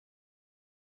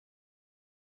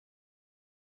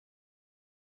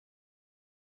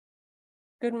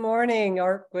Good morning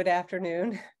or good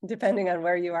afternoon, depending on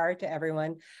where you are, to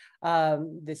everyone.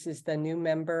 This is the new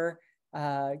member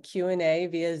Q&A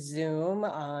via Zoom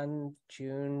on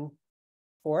June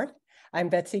 4th. I'm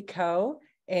Betsy Ko,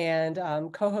 and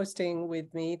co-hosting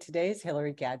with me today is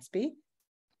Hillary Gadsby.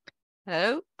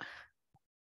 Hello.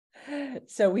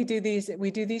 So we do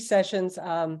these sessions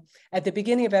at the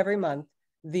beginning of every month,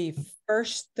 the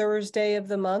first Thursday of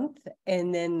the month,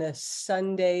 and then the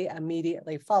Sunday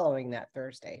immediately following that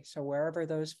Thursday. So wherever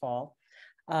those fall.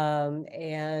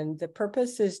 And the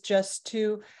purpose is just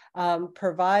to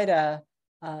provide a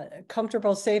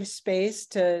comfortable, safe space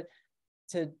to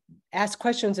ask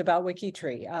questions about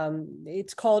WikiTree.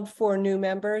 It's called for new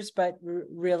members, but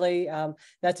really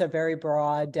that's a very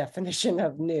broad definition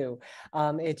of new.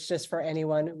 It's just for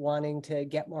anyone wanting to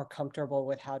get more comfortable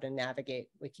with how to navigate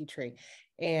WikiTree.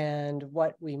 And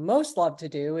what we most love to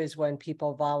do is when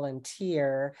people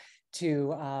volunteer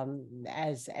to,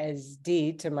 as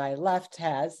Dee to my left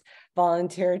has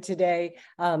volunteered today,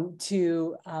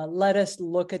 to let us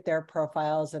look at their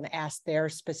profiles and ask their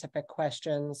specific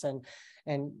questions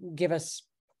and give us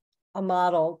a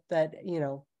model that, you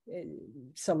know,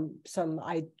 some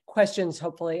questions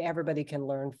hopefully everybody can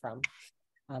learn from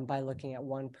by looking at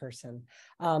one person.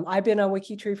 I've been on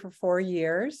WikiTree for 4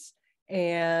 years,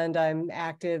 and I'm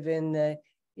active in the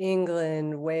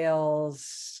England, Wales,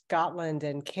 Scotland,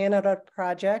 and Canada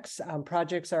projects.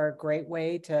 Projects are a great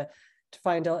way to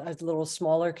find a little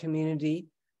smaller community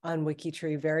on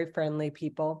WikiTree, very friendly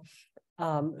people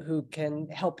who can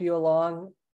help you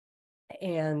along.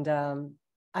 And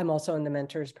I'm also in the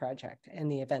Mentors Project and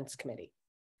the Events Committee.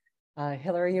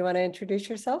 Hillary, you want to introduce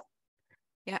yourself?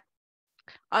 Yeah,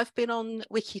 I've been on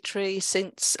WikiTree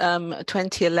since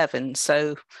 2011,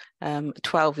 so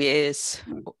 12 years,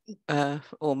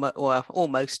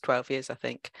 almost 12 years, I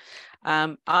think.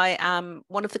 I am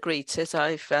one of the greeters.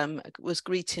 I've was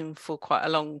greeting for quite a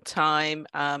long time.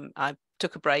 I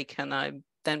took a break, and I've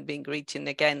then been greeting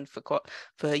again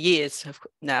for years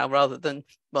now rather than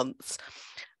months.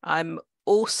 I'm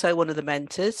also one of the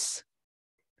mentors,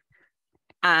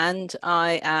 and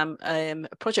I am a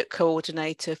project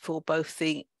coordinator for both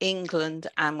the England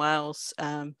and Wales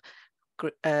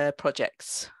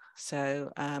projects.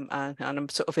 So and I'm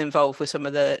sort of involved with some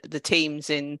of the teams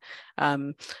in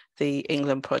the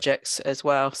England projects as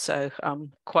well. So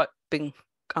I'm quite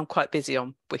busy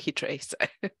on WikiTree. So.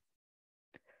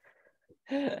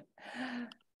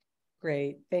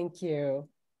 Great, thank you.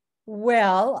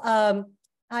 Well,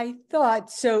 I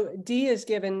thought so. Dee has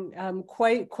given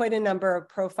quite a number of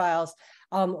profiles.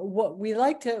 What we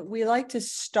like to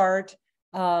start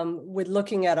with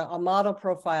looking at a model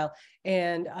profile,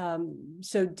 and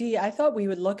so Dee, I thought we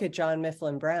would look at John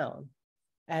Mifflin Brown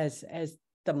as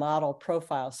the model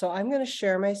profile. So I'm going to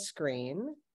share my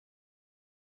screen,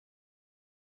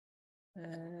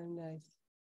 and I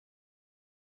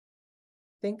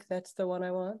think that's the one I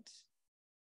want.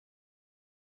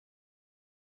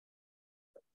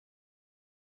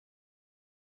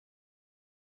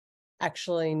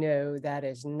 Actually, no, that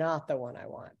is not the one I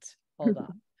want. Hold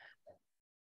on.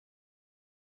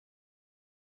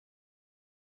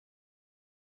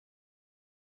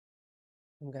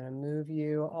 I'm going to move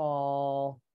you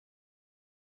all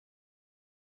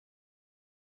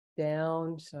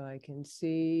down so I can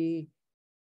see.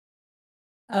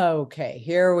 Okay,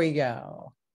 here we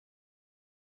go.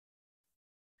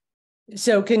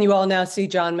 So can you all now see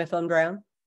John Mifflin Brown?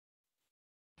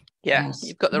 Yeah, yes.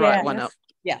 You've got the right one up.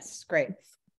 Yes, great.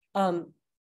 So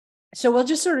we'll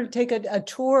just sort of take a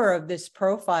tour of this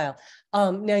profile.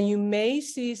 Now you may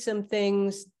see some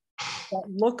things that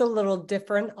look a little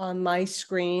different on my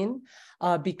screen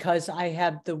because I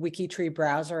have the WikiTree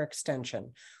browser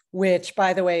extension, which,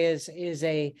 by the way, is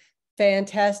a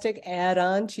fantastic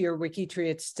add-on to your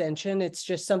WikiTree extension. It's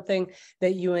just something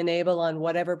that you enable on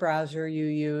whatever browser you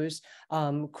use,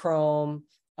 Chrome,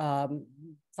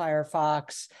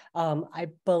 Firefox. I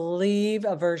believe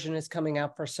a version is coming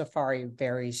out for Safari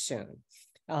very soon.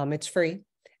 It's free,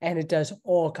 and it does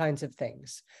all kinds of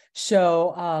things.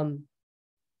 So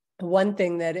one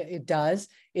thing that it does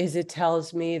is it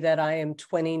tells me that I am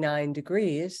 29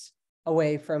 degrees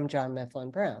away from John Mifflin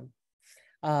Brown.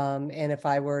 And if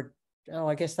I were,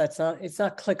 I guess it's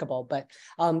not clickable, but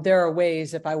there are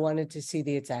ways if I wanted to see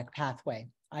the exact pathway,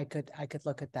 I could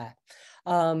look at that.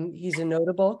 He's a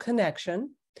notable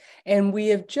connection. And we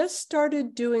have just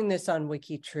started doing this on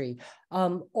WikiTree.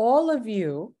 All of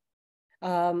you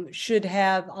should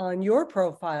have on your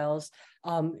profiles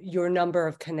your number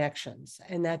of connections,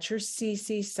 and that's your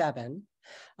CC7.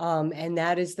 And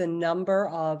that is the number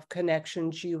of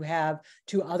connections you have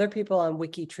to other people on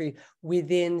WikiTree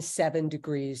within 7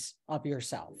 degrees of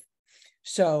yourself.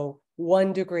 So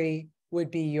 1 degree would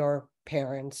be your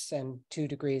parents, and 2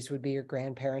 degrees would be your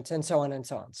grandparents, and so on and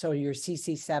so on. So your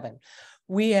CC7.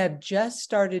 We have just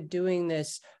started doing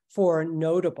this for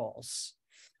notables.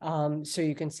 So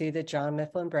you can see that John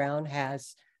Mifflin Brown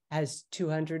has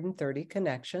 230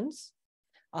 connections.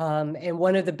 And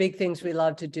one of the big things we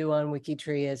love to do on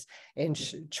WikiTree is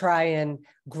try and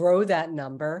grow that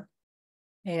number.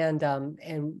 And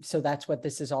so that's what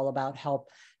this is all about, help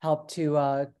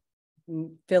to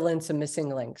fill in some missing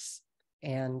links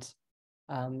and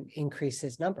increase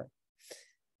his number.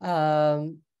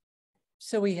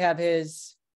 So we have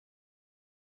his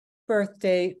birth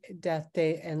date, death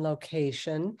date, and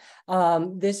location.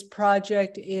 This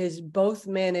project is both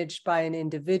managed by an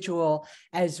individual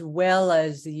as well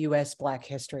as the U.S. Black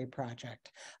History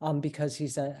Project, because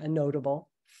he's a notable.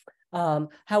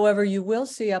 However, you will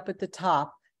see up at the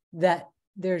top that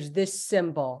there's this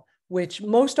symbol, which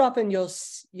most often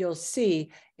you'll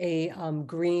see a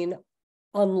green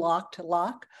unlocked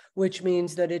lock, which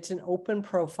means that it's an open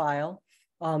profile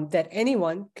that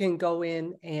anyone can go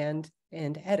in and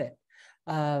edit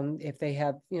if they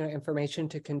have information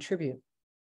to contribute.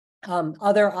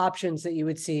 Other options that you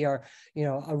would see are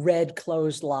a red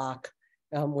closed lock,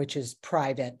 which is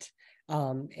private,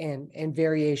 and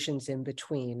variations in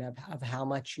between of how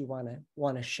much you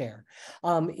want to share.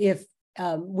 If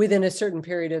within a certain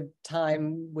period of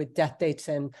time with death dates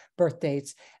and birth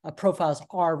dates, profiles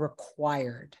are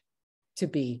required to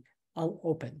be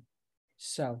open.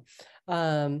 So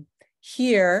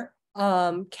here,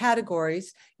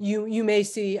 categories, you may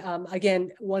see,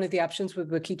 again, one of the options with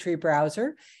WikiTree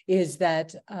browser is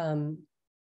that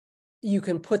you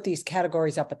can put these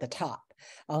categories up at the top.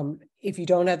 If you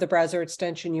don't have the browser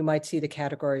extension, you might see the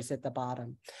categories at the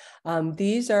bottom.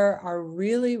 These are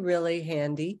really, really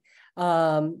handy.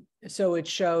 So it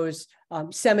shows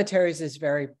cemeteries is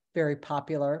very, very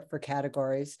popular for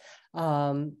categories.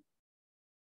 Also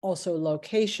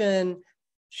location,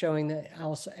 showing that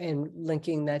also and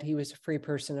linking that he was a free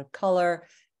person of color,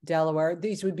 Delaware.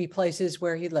 These would be places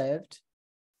where he lived.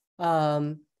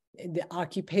 The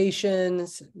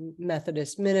occupations,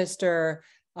 Methodist minister.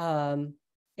 And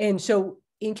so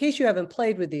in case you haven't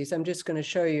played with these, I'm just going to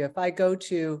show you. If I go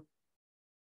to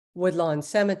Woodlawn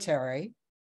Cemetery,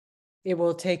 it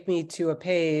will take me to a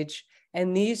page,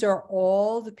 and these are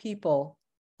all the people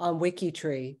on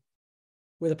WikiTree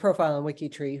with a profile on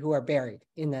WikiTree who are buried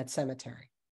in that cemetery.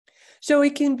 So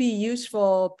it can be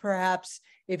useful, perhaps,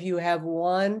 if you have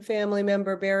one family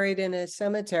member buried in a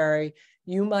cemetery,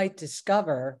 you might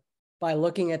discover by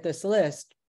looking at this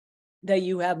list that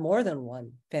you have more than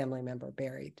one family member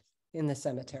buried in the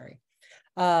cemetery.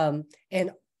 And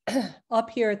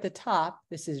up here at the top,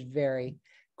 this is very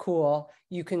cool.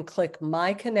 You can click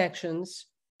My Connections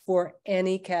for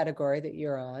any category that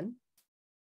you're on.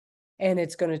 And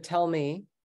it's going to tell me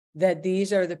that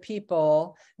these are the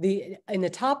people, in the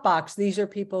top box, these are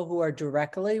people who are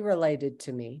directly related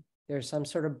to me. There's some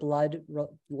sort of blood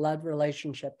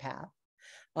relationship path,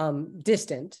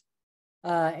 distant.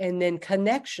 And then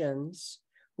connections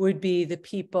would be the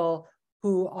people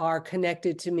who are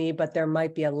connected to me, but there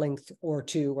might be a link or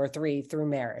 2 or 3 through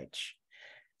marriage.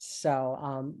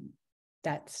 So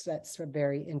that's a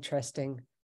very interesting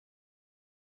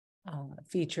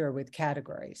feature with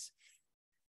categories.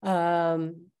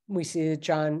 We see that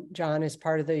John is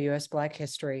part of the U.S. Black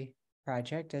History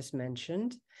Project, as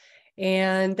mentioned.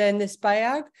 And then his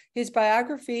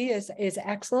biography is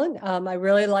excellent. I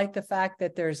really like the fact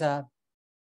that there's a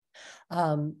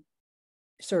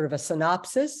sort of a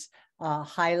synopsis,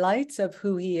 highlights of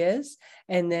who he is,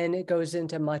 and then it goes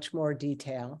into much more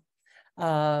detail.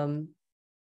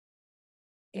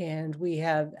 And we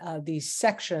have these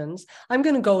sections. I'm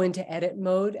going to go into edit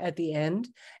mode at the end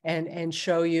and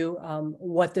show you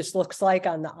what this looks like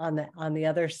on the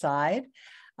other side.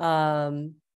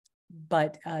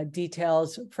 But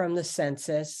details from the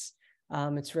census.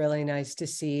 It's really nice to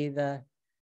see the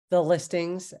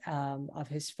listings of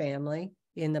his family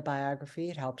in the biography.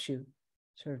 It helps you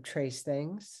sort of trace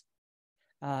things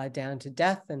down to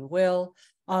death and will.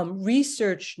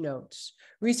 Research notes.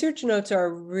 Research notes are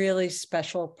a really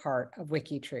special part of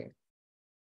WikiTree.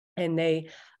 And they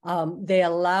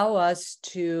allow us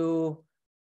to,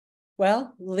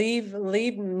 well, leave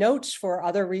notes for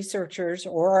other researchers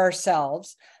or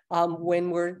ourselves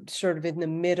when we're sort of in the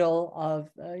middle of,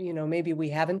 maybe we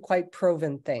haven't quite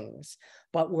proven things,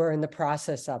 but we're in the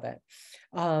process of it.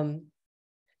 Were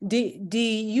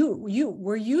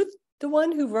you the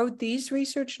one who wrote these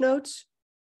research notes?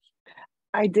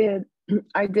 I did.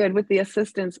 I did with the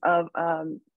assistance of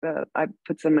I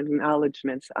put some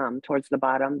acknowledgments towards the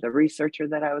bottom, the researcher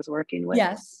that I was working with,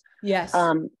 Yes, yes.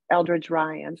 Eldridge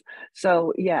Ryans.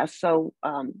 So yeah, so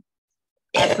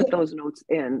I put those notes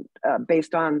in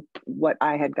based on what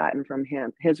I had gotten from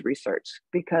him, his research,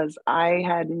 because I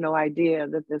had no idea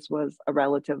that this was a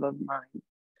relative of mine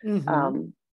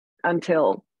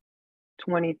until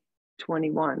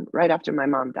 2021, right after my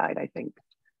mom died, I think.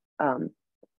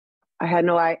 I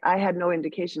had no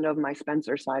indication of my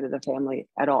Spencer side of the family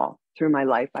at all through my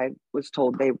life. I was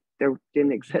told they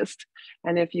didn't exist.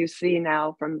 And if you see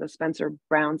now from the Spencer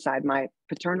Brown side, my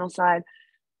paternal side,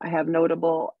 I have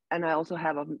notable, and I also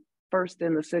have a first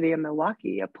in the city of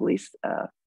Milwaukee, a police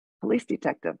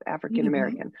detective, African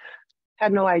American.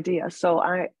 Had no idea. So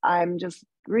I'm just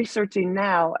researching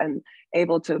now and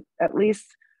able to at least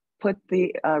put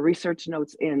the research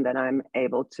notes in that I'm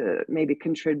able to maybe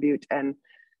contribute. And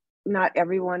not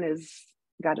everyone is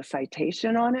got a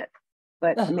citation on it,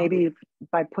 but maybe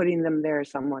by putting them there,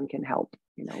 someone can help,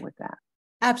 with that.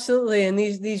 Absolutely. And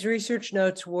these research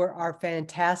notes are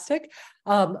fantastic.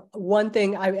 One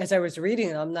thing as I was reading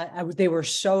them, they were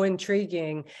so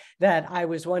intriguing that I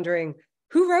was wondering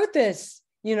who wrote this,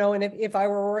 and if I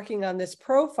were working on this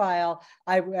profile,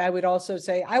 I would also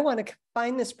say, I want to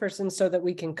find this person so that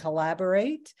we can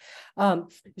collaborate.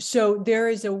 So there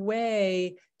is a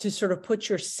way to sort of put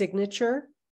your signature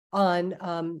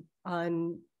on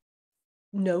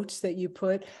notes that you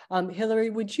put. Hillary,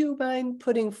 would you mind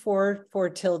putting four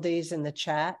tildes in the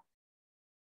chat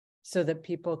so that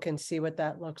people can see what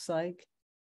that looks like?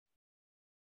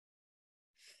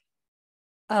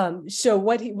 So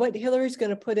what Hillary's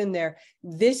going to put in there,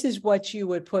 this is what you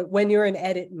would put when you're in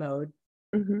edit mode.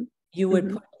 You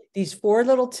would put these four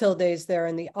little tildes there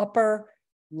in the upper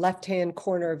left-hand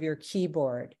corner of your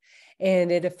keyboard,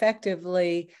 and it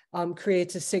effectively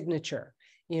creates a signature.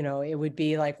 It would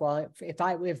be like, well,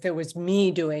 if it was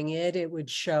me doing it, it would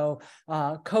show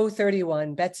Ko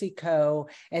 31, Betsy Ko,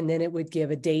 and then it would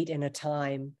give a date and a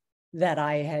time that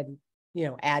I had,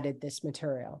 added this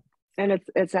material. And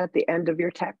it's at the end of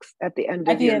your text, at the end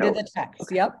of the text.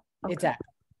 Okay. Yep, okay. Exactly.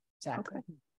 Okay.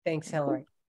 Thanks, Hillary.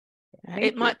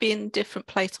 It might be in different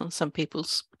place on some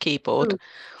people's keyboard.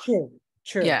 True.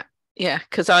 Yeah,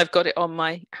 because I've got it on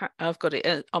my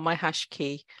hash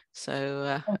key.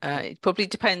 So it probably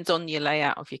depends on your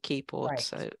layout of your keyboard. Right.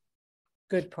 So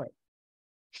good point.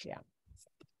 Yeah.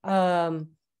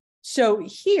 So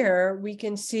here we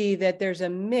can see that there's a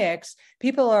mix.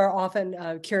 People are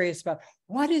often curious about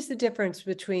what is the difference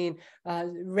between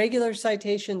regular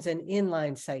citations and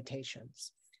inline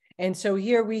citations. And so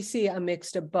here we see a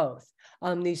mix of both.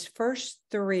 These first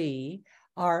three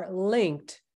are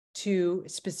linked to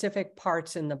specific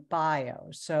parts in the bio.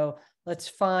 So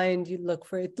let's look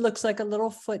for, it looks like a little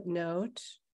footnote.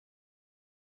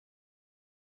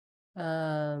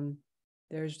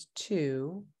 There's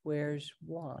two. Where's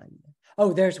one?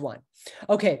 Oh, there's one.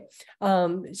 Okay.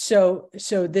 So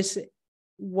this,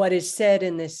 what is said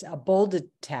in this bolded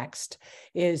text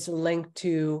is linked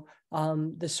to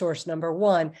the source number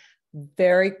one.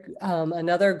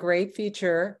 Another great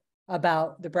feature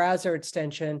about the browser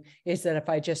extension is that if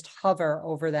I just hover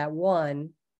over that one,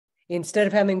 instead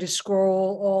of having to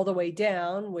scroll all the way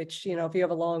down, which, if you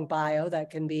have a long bio,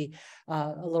 that can be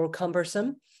a little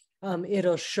cumbersome,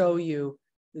 it'll show you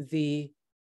the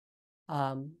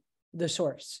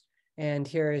source. And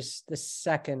here is the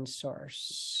second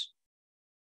source.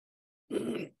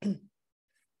 I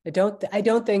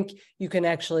don't think you can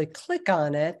actually click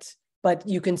on it, but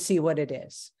you can see what it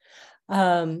is.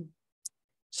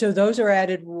 So those are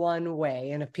added one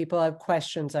way. And if people have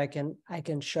questions, I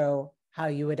can show how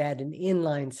you would add an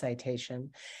inline citation.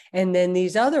 And then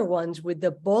these other ones with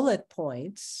the bullet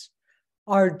points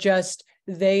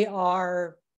they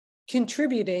are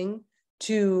contributing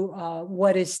to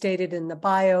what is stated in the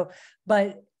bio,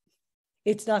 but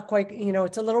it's not quite,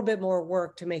 it's a little bit more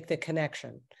work to make the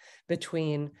connection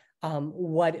between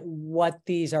what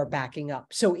these are backing up.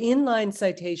 So inline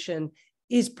citation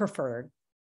is preferred.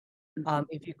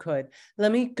 If you could,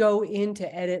 let me go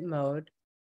into edit mode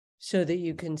so that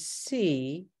you can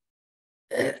see.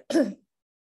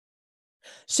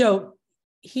 So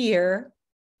here,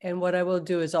 and what I will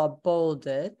do is I'll bold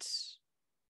it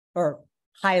or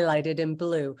highlight it in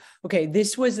blue. Okay,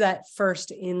 this was that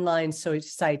first inline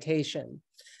citation.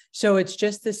 So it's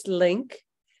just this link.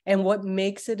 And what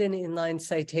makes it an inline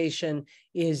citation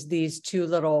is these two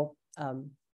little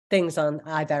things on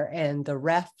either end, the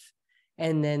ref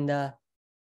and then the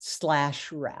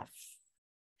 /ref.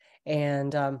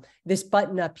 And this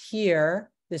button up here,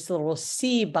 this little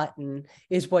C button,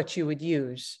 is what you would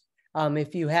use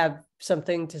If you have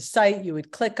something to cite, you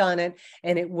would click on it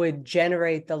and it would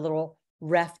generate the little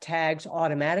ref tags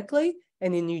automatically.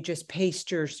 And then you just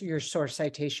paste your source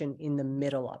citation in the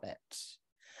middle of it.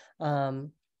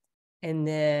 And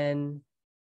then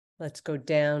let's go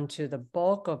down to the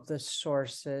bulk of the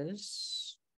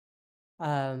sources.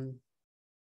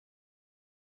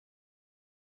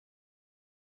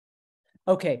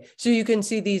 Okay, so you can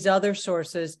see these other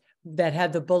sources that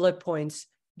have the bullet points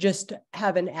just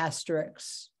have an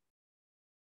asterisk.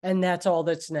 And that's all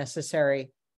that's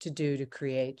necessary to do to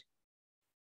create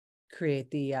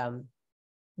the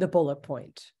bullet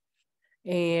point.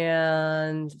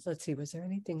 And let's see, was there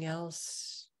anything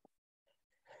else?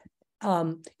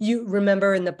 You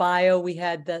remember in the bio, we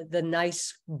had the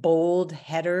nice bold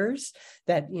headers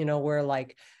that, were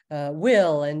like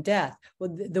will and death.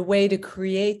 Well, the way to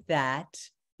create that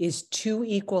is 2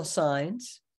 equal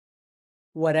signs,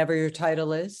 whatever your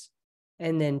title is,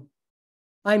 and then,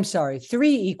 I'm sorry, 3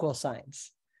 equal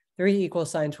signs. 3 equal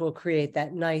signs will create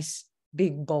that nice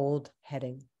big bold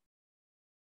heading.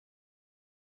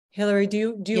 Hillary, do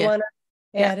you want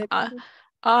to add it?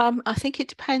 I think it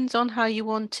depends on how you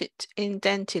want it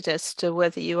indented as to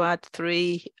whether you add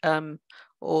 3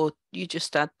 or you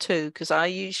just add 2, because I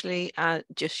usually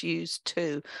just use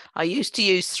 2. I used to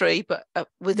use 3, but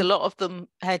with a lot of them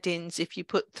headings, if you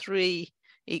put 3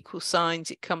 equal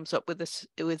signs, it comes up with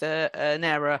an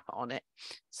error on it.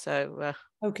 So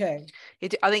okay,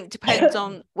 I think it depends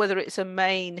on whether it's a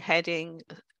main heading,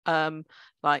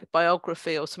 like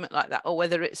biography or something like that, or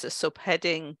whether it's a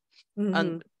subheading.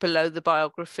 And below the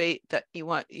biography that you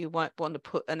might want to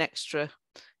put an extra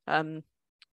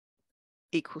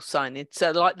equal sign in.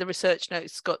 So like the research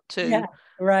notes got 2, yeah,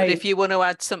 right. But if you want to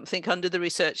add something under the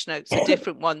research notes, a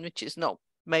different one, which is not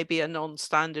maybe a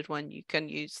non-standard one, you can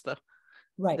use the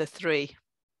 3.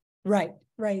 Right.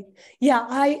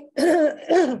 Yeah,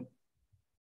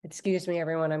 excuse me,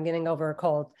 everyone, I'm getting over a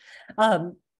cold.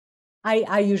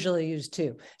 I usually use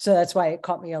 2. So that's why it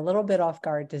caught me a little bit off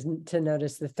guard to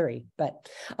notice the 3. But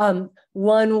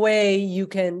one way you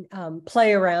can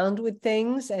play around with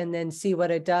things and then see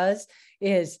what it does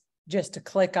is just to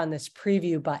click on this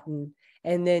preview button,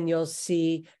 and then you'll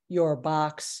see your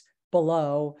box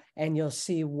below and you'll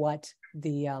see what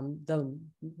the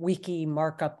wiki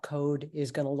markup code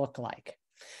is going to look like.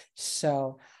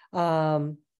 So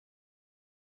I'm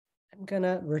going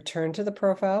to return to the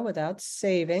profile without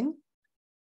saving.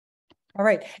 All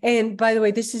right. And by the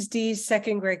way, this is Dee's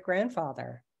second great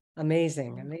grandfather.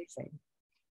 Amazing.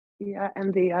 Yeah,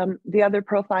 and the other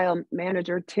profile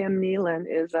manager, Tim Nealon,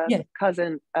 is a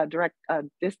cousin, a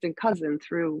distant cousin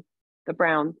through the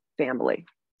Brown family.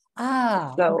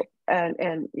 So okay.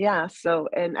 and yeah, so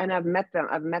and I've met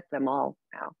them all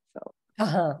now.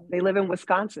 So they live in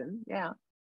Wisconsin. Yeah.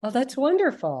 Oh, that's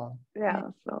wonderful. Yeah.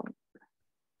 So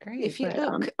great. If you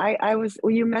look,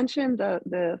 you mentioned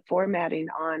the formatting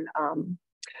on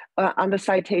the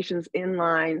citations,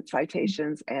 inline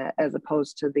citations, as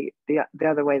opposed to the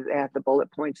other way, they have the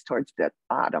bullet points towards the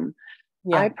bottom.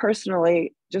 Yeah. I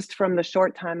personally, just from the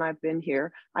short time I've been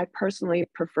here, I personally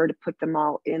prefer to put them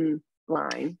all in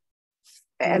line.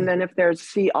 And then if there's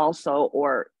see also,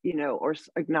 or or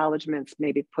acknowledgements,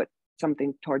 maybe put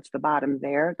something towards the bottom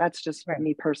there. That's just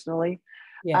me personally.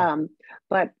 Yeah.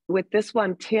 But with this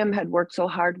one, Tim had worked so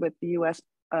hard with the U.S.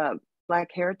 Black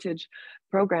Heritage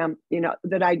program,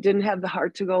 that I didn't have the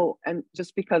heart to go, and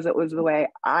just because it was the way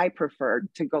I preferred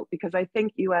to go, because I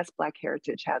think U.S. Black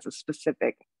Heritage has a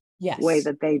specific way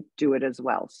that they do it as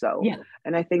well. So,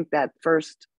 and I think that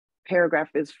first paragraph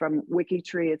is from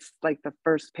WikiTree. It's like the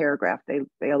first paragraph.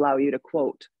 They allow you to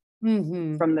quote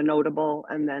from the notable,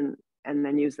 and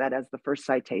then use that as the first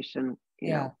citation.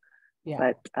 You know.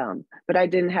 Yeah. But I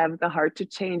didn't have the heart to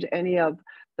change any of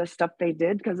the stuff they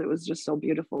did because it was just so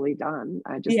beautifully done.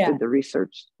 I just did the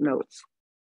research notes.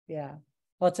 Yeah.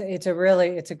 Well, it's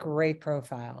a great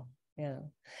profile. Yeah.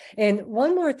 And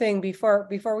one more thing before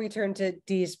we turn to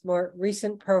Dee's more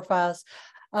recent profiles,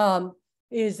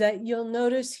 is that you'll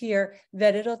notice here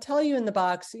that it'll tell you in the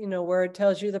box, where it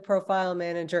tells you the profile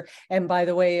manager. And by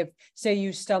the way, if say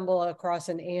you stumble across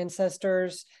an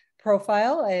ancestor's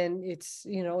profile and it's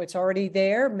already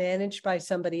there, managed by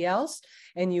somebody else,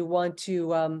 and you want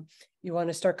to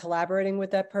start collaborating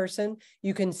with that person,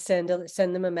 you can send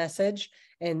them a message,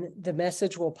 and the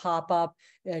message will pop up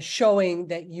showing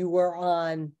that you were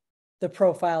on the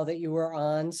profile that you were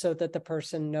on, so that the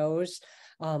person knows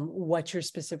what you're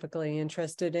specifically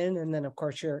interested in. And then of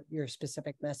course your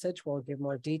specific message will give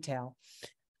more detail.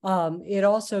 It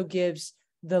also gives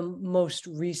the most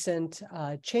recent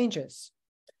changes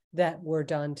that were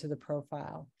done to the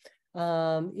profile.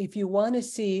 If you want to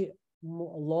see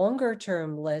longer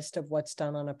term list of what's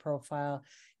done on a profile,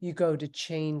 you go to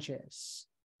changes.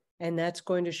 And that's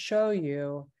going to show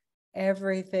you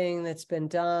everything that's been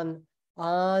done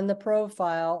on the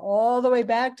profile all the way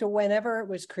back to whenever it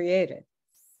was created.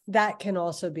 That can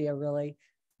also be a really,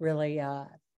 really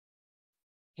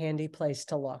handy place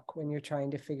to look when you're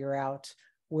trying to figure out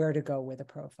where to go with a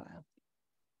profile.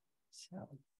 So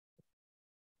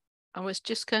I was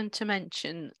just going to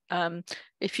mention,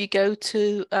 if you go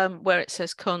to where it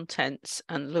says contents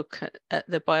and look at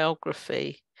the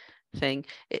biography thing,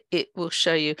 it will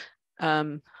show you,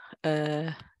 although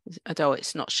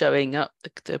it's not showing up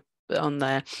on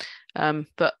there,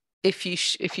 but if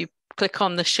you click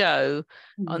on the show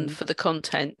for the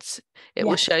contents, it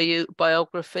will show you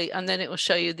biography, and then it will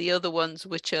show you the other ones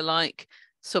which are like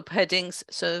subheadings.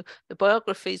 So the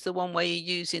biography is the one where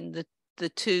you're using the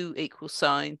 2 equal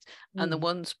signs, and the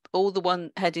ones, all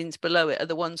the headings below it are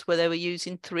the ones where they were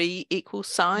using 3 equal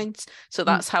signs. So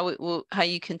that's how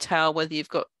you can tell whether you've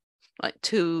got like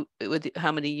 2, with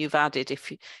how many you've added.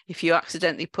 If you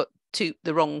accidentally put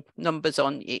the wrong numbers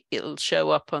on, it'll show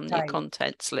up on your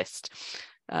contents list.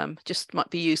 Just might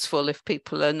be useful if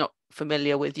people are not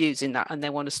familiar with using that and they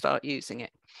want to start using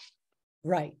it.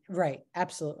 Right,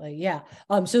 absolutely, yeah.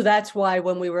 So that's why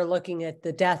when we were looking at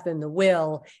the death and the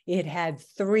will, it had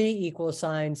 3 equal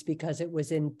signs because it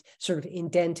was in sort of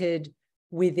indented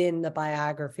within the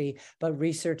biography, but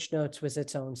research notes was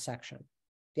its own section.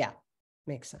 Yeah,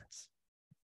 makes sense.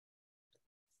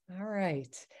 All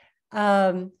right.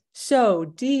 So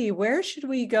Dee, where should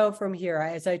we go from here?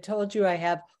 As I told you, I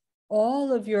have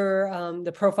all of your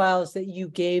the profiles that you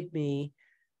gave me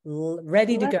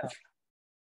ready to go.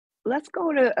 Let's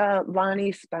go to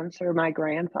Lonnie Spencer, my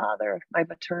grandfather, my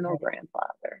maternal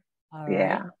grandfather. All right.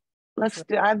 Yeah,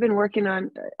 I've been working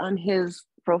on his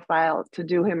profile to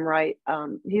do him right.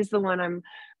 He's the one I'm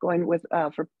going with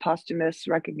for posthumous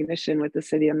recognition with the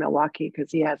city of Milwaukee,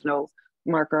 because he has no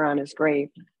marker on his grave,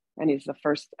 and he's the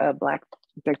first Black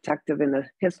detective in the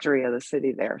history of the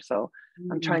city there. So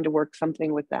I'm trying to work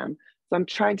something with them. So I'm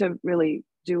trying to really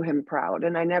do him proud.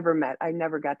 And I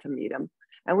never got to meet him,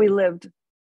 and we lived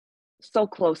so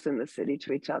close in the city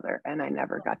to each other, and I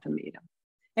never got to meet him.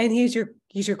 And he's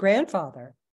your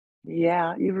grandfather.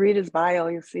 Yeah, you read his bio,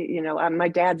 you see, my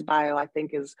dad's bio, I think,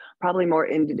 is probably more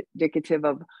indicative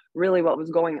of really what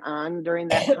was going on during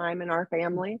that time in our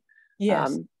family.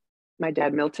 Yes. My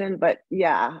dad, Milton, but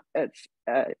yeah,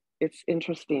 it's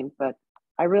interesting, but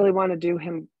I really want to do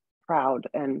him proud.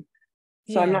 And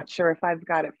so I'm not sure if I've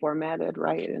got it formatted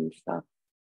right and stuff.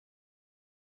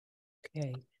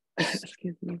 Okay.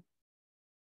 Excuse me.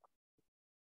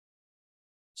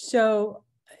 So,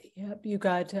 yep, you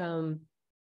got the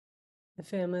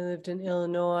family lived in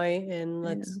Illinois,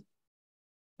 and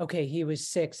okay, he was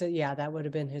 6. Yeah, that would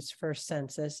have been his first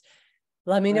census.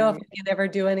 Let me know if we can ever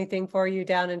do anything for you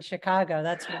down in Chicago.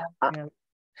 That's what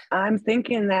I'm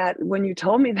thinking that when you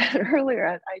told me that earlier,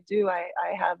 I do.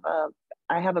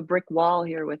 I have a brick wall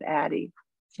here with Addie.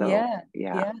 So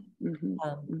yeah.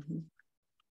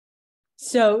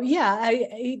 So yeah,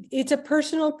 it's a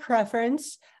personal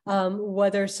preference.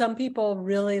 Whether some people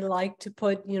really like to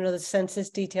put, the census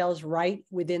details right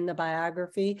within the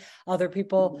biography. Other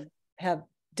people have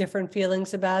different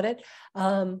feelings about it.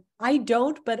 I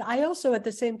don't, but I also, at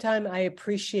the same time, I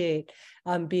appreciate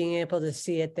being able to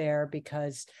see it there,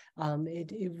 because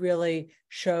it really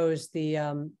shows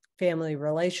the family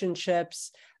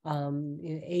relationships,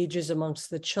 ages amongst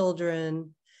the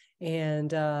children,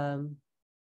 and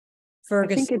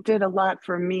Ferguson. I think it did a lot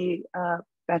for me,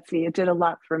 Betsy. It did a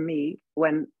lot for me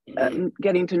when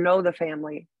getting to know the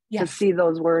family, to see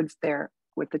those words there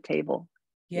with the table.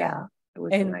 Yeah, it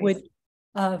was nice. With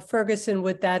Ferguson,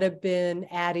 would that have been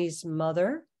Addie's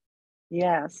mother?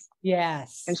 Yes.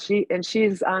 And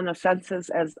she's on a census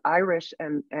as Irish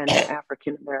and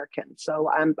African American. So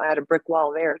I'm at a brick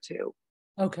wall there too.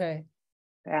 Okay.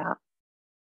 Yeah.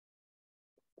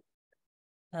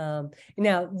 Now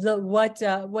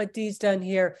what Dee's done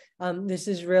here, this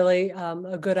is really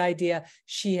a good idea.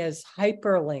 She has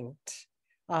hyperlinked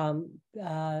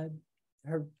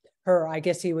her, I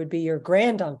guess he would be your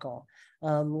granduncle,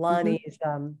 Lonnie's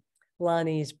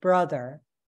brother.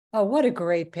 Oh, what a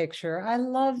great picture. I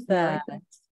love that. Yeah,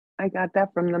 I got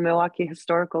that from the Milwaukee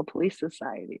Historical Police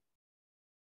Society.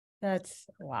 That's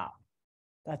wow.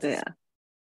 That's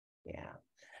yeah.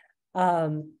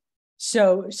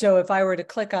 So if I were to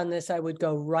click on this, I would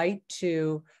go right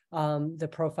to the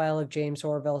profile of James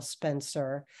Orville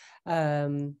Spencer.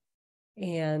 And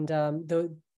the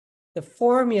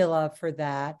formula for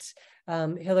that,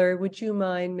 Hillary, would you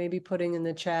mind maybe putting in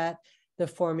the chat the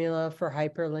formula for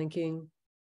hyperlinking?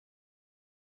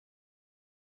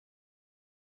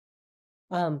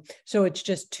 So it's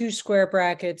just 2 square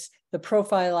brackets, the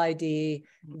profile ID,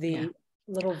 the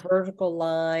little vertical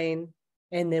line,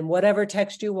 and then whatever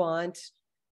text you want,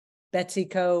 Betsy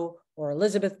Ko or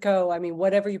Elizabeth Ko. I mean,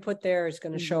 whatever you put there is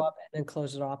going to show up, and then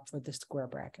close it off with the square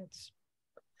brackets.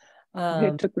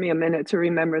 It took me a minute to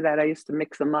remember that. I used to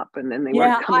mix them up and then they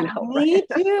weren't coming out me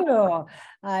right. too.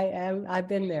 I've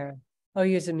been there. Oh,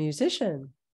 you're a musician.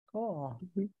 Cool.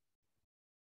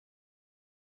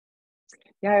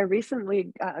 Yeah, I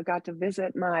recently got to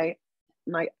visit my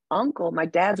uncle, my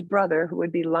dad's brother, who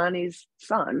would be Lonnie's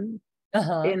son,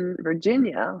 in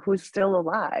Virginia, who's still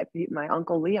alive. My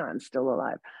uncle Leon's still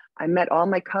alive. I met all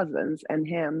my cousins and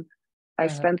him. I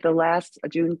spent the last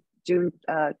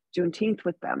Juneteenth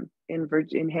with them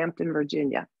in Hampton,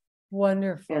 Virginia.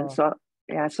 Wonderful. And so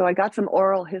so I got some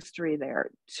oral history there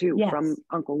too from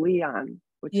Uncle Leon,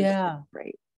 which is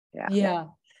great. Yeah.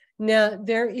 Now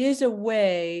there is a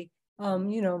way.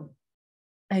 You know,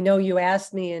 I know you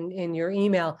asked me in your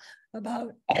email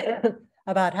about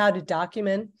about how to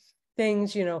document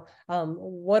things. You know,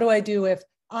 what do I do if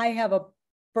I have a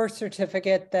birth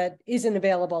certificate that isn't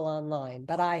available online,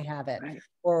 but I have it,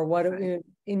 or what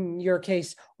in your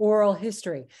case, oral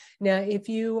history. Now, if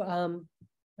you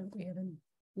we have a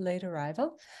late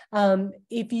arrival,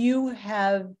 if you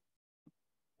have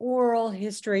oral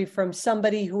history from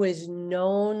somebody who has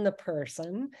known the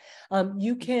person,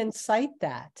 you can cite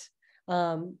that,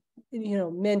 you know,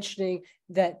 mentioning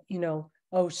that, you know,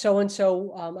 oh,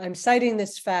 so-and-so, I'm citing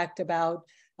this fact about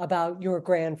your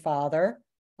grandfather,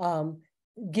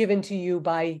 given to you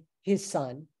by his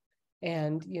son.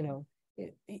 And, you know,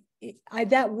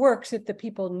 that works if the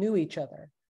people knew each other.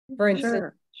 For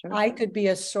instance, I could be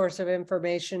a source of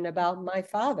information about my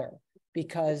father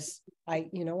because I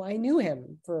knew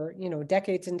him for, you know,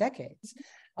 decades and decades.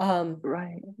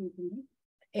 Right.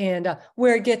 And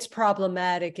where it gets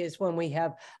problematic is when we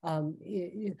have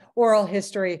oral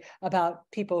history about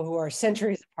people who are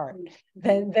centuries apart.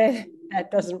 Then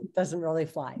that doesn't really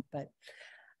fly. But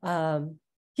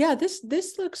yeah,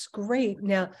 this looks great.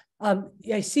 Now,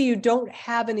 I see you don't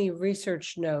have any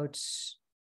research notes.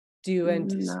 Do you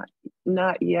anticipate?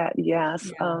 Not yet.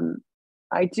 Yes.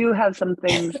 I do have some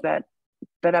things that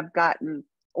I've gotten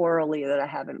orally that I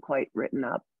haven't quite written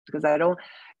up because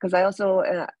I also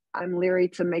I'm leery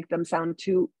to make them sound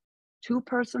too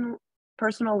personal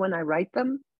when I write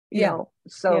them, you know.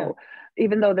 So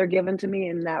even though they're given to me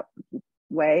in that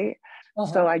way,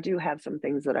 so I do have some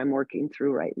things that I'm working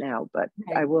through right now, but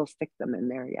I will stick them in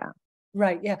there. Yeah.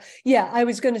 Right. Yeah. I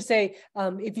was going to say,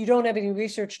 if you don't have any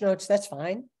research notes, that's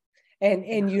fine.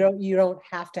 And you don't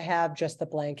have to have just the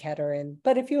blank header in,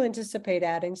 but if you anticipate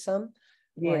adding some.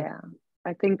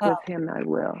 I think with him I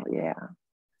will.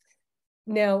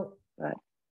 Now, but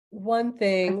one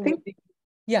thing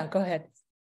go ahead.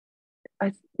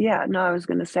 I was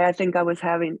going to say, I think I was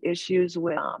having issues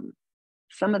with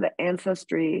some of the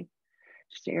ancestry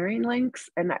sharing links,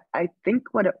 and I think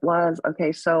what it was,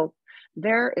 so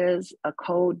there is a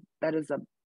code that is a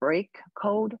break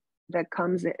code that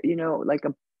comes in, you know, like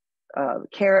a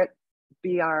caret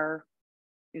BR,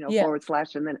 you know, /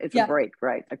 and then it's a break,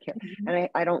 right? And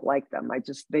I don't like them.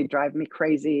 They drive me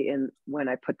crazy when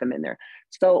I put them in there.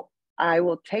 So I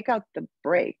will take out the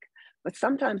break, but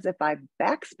sometimes if I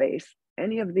backspace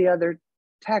any of the other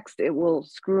text, it will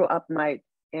screw up my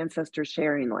ancestor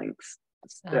sharing links,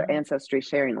 the ancestry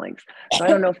sharing links. So I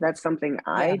don't know if that's something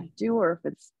I do, or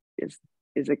if is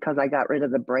it because I got rid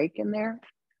of the break in there?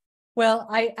 Well,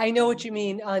 I know what you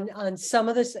mean on some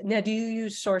of this. Now, do you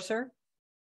use Sourcer?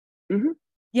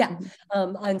 Yeah.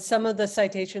 On some of the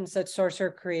citations that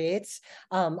Sourcer creates,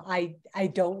 I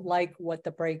don't like what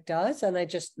the break does, and I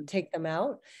just take them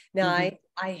out. Now,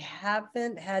 I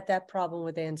haven't had that problem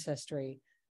with Ancestry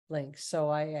links, so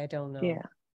I don't know. Yeah.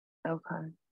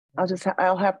 Okay.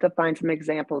 I'll have to find some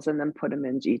examples and then put them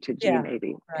in G2G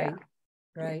maybe.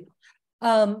 Right.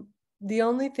 The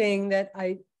only thing that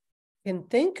I can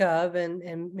think of,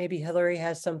 and maybe Hillary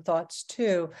has some thoughts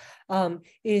too,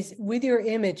 is with your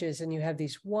images, and you have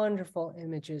these wonderful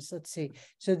images. Let's see.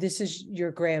 So this is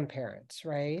your grandparents,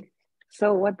 right?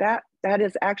 So what that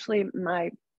is actually my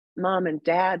mom and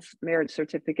dad's marriage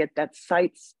certificate that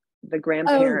cites the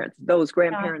grandparents, those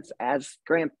grandparents as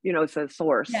it's a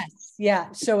source. Yes.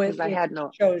 Yeah. So I had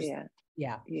no shows. But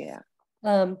I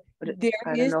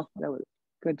don't know if that was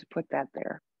good to put that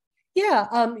there.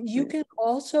 You can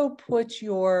also put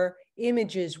your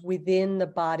images within the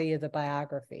body of the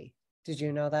biography. Did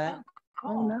you know that?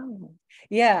 Oh no.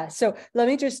 Yeah. So let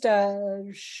me just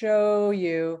show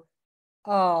you.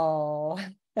 Oh,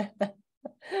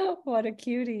 What a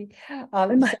cutie.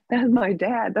 That's my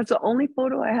dad. That's the only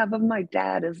photo I have of my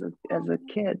dad as a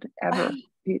kid ever.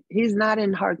 He's not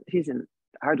in he's in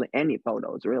hardly any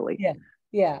photos, really. Yeah,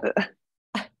 yeah.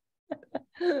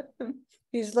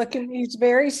 He's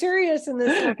very serious in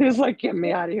this one. He's like, get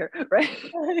me out of here, right?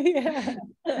 Yeah.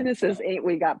 And it says, ain't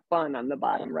we got fun on the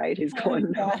bottom, right? He's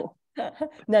going, no.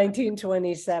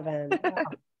 1927. Wow,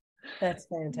 that's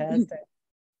fantastic.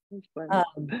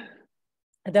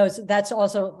 That's that's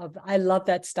also, I love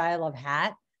that style of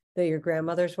hat that your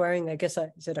grandmother's wearing. I guess,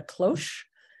 is it a cloche?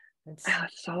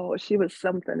 So she was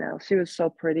something else. She was so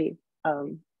pretty.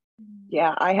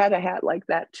 Yeah, I had a hat like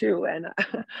that too. And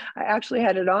I actually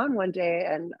had it on one day,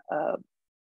 and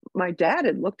my dad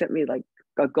had looked at me like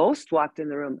a ghost walked in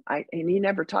the room. And he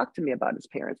never talked to me about his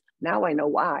parents. Now I know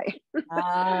why.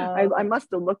 I must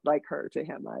have looked like her to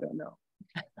him. I don't know.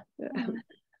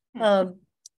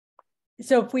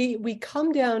 So if we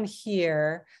come down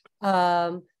here,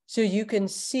 so you can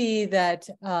see that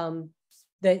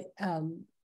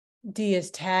Dee has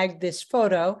tagged this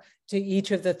photo to each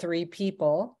of the three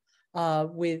people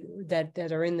with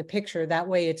that are in the picture. That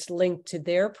way it's linked to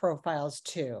their profiles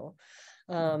too.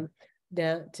 Now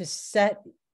to set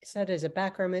as a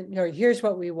background, here's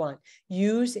what we want.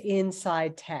 Use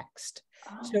inside text.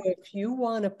 So if you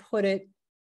want to put it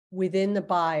within the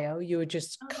bio, you would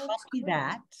just copy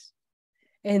that.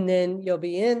 And then you'll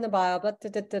be in the bio, blah, da,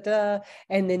 da, da, da,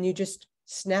 and then you just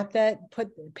snap that,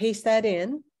 paste that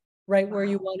in right where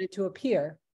you want it to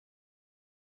appear.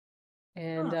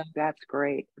 And that's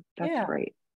great. That's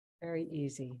great. Very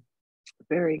easy.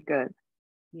 Very good.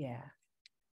 Yeah.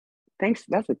 Thanks.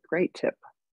 That's a great tip.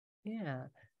 Yeah,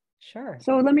 sure.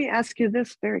 So let me ask you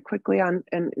this very quickly in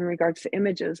regards to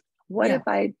images. What if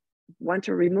I want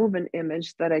to remove an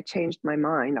image that I changed my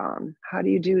mind on? How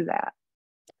do you do that?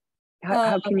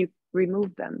 How can you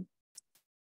remove them?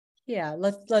 Yeah,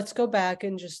 let's go back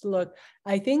and just look.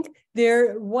 I think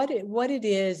what it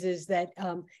is that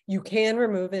you can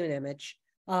remove an image.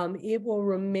 It will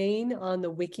remain on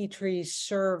the WikiTree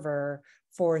server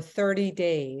for 30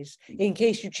 days in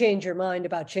case you change your mind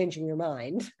about changing your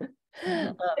mind.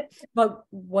 But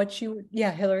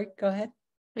Hillary, go ahead.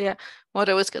 Yeah, what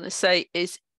I was going to say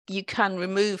is you can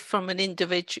remove from an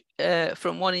individual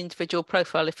from one individual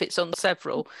profile if it's on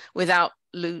several without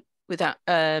you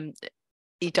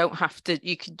don't have to,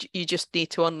 you just need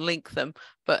to unlink them,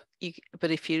 but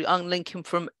if you unlink them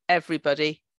from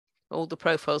everybody, all the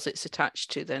profiles it's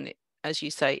attached to, then as you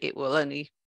say, it will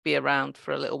only be around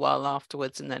for a little while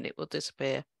afterwards and then it will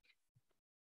disappear.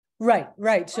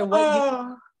 Right. So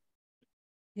what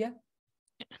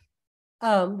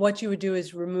what you would do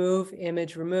is remove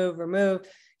image, remove.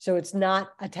 So it's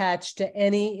not attached to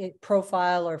any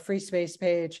profile or free space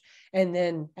page. And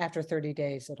then after 30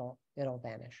 days, it'll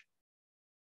vanish.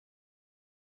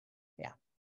 Yeah.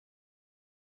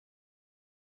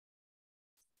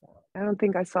 I don't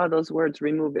think I saw those words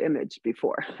remove image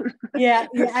before. yeah.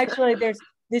 Actually, there's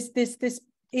this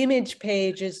image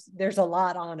page there's a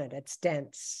lot on it. It's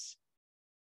dense.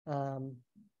 So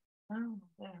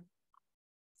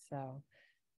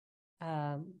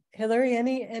Hillary,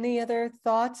 any other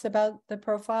thoughts about the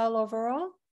profile overall?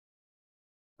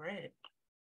 Great.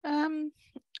 I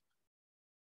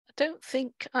don't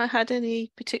think I had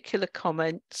any particular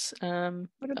comments.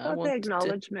 What about the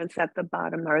acknowledgements at the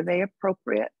bottom? Are they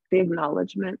appropriate? The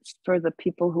acknowledgements for the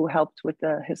people who helped with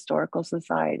the Historical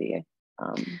Society?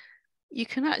 You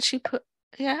can actually put,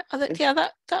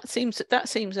 that seems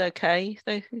okay.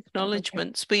 The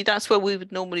acknowledgements, but that's where we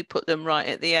would normally put them right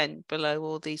at the end below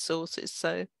all these sources.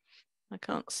 So I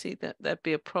can't see that there'd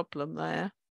be a problem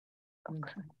there.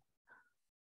 Okay.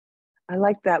 I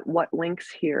like that. What links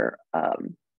here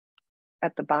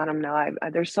at the bottom now?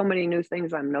 There's so many new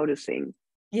things I'm noticing.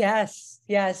 Yes.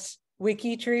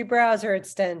 WikiTree browser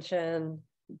extension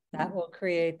that will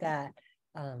create that.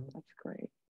 That's great.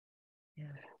 Yeah.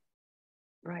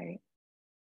 Right.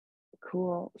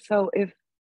 Cool. So if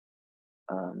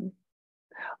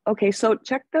okay, so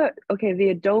check the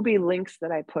Adobe links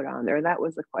that I put on there. That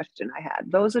was the question I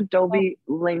had. Those Adobe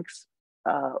links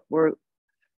were,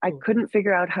 I couldn't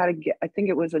figure out how to get, I think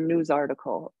it was a news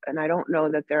article, and I don't know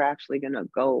that they're actually going to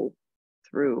go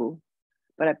through,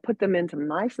 but I put them into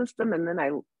my system and then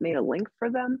I made a link for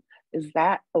them. Is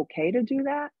that okay to do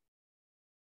that?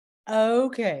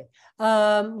 Okay.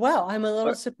 Well, I'm a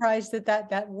little surprised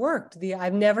that worked.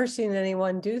 I've never seen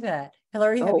anyone do that.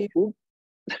 Hillary, have you?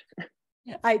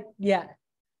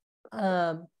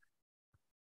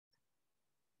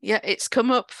 Yeah, it's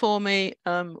come up for me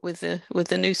with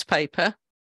the newspaper.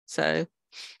 So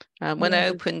When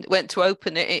I went to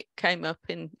open it, it came up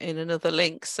in another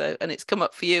link. So, and it's come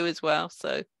up for you as well.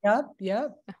 So yep. yeah.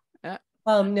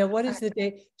 Now what is the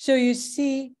date? So you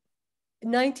see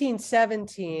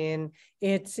 1917,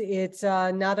 it's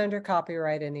not under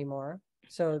copyright anymore.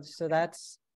 So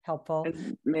that's helpful.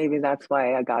 And maybe that's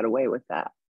why I got away with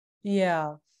that.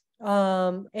 Yeah.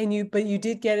 But you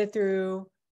did get it through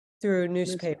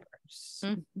newspapers.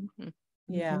 Mm-hmm.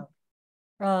 Yeah.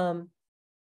 I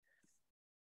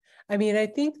mean, I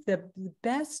think the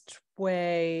best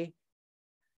way.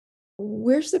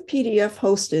 Where's the PDF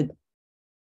hosted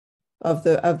of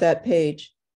that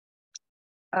page?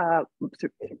 You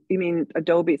mean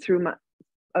Adobe through my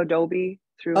Adobe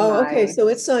through Oh, my... okay. So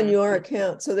it's on your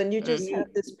account. So then you just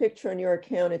have this picture on your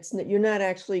account. You're not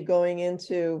actually going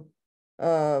into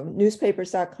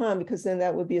newspapers.com, because then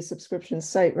that would be a subscription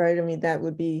site, right? I mean, that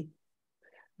would be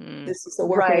this is a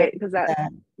right, because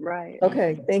that right.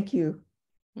 Okay, thank you.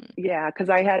 Yeah, because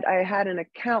I had an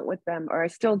account with them, or I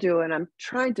still do, and I'm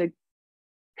trying to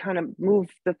kind of move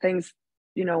the things,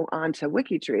 you know, onto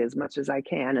WikiTree as much as I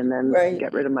can, and then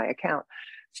get rid of my account.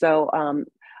 So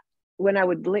when I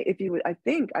would,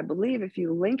 I believe if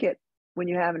you link it when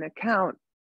you have an account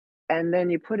and then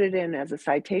you put it in as a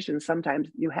citation, sometimes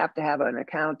you have to have an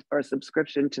account or a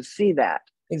subscription to see that.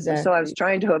 Exactly. So I was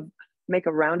trying to make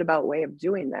a roundabout way of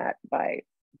doing that by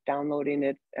downloading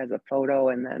it as a photo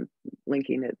and then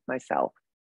linking it myself.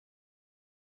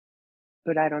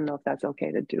 But I don't know if that's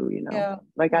okay to do, you know. Yeah.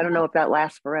 Like, I don't know if that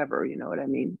lasts forever, you know what I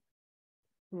mean?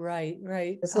 Right.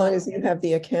 As long as you have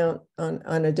the account on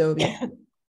Adobe.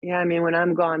 Yeah, I mean, when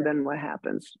I'm gone, then what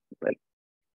happens? Like,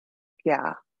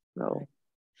 yeah, so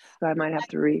I might have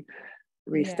to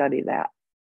restudy that.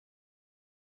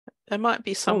 There might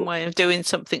be some way of doing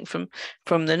something from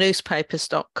the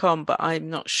newspapers.com, but I'm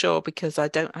not sure because I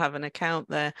don't have an account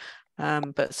there.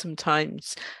 But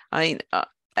sometimes,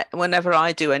 whenever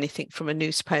I do anything from a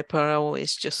newspaper, I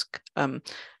always just cut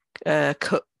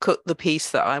the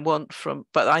piece that I want from,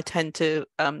 but I tend to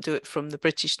do it from the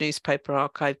British Newspaper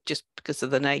Archive just because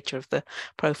of the nature of the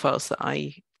profiles that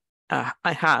I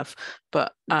have.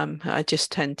 But I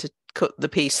just tend to cut the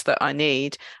piece that I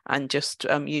need and just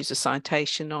use a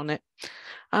citation on it.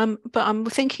 But I'm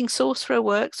thinking Sorcerer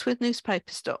works with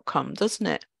newspapers.com, doesn't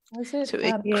it? So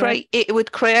it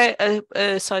would create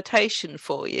a citation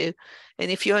for you, and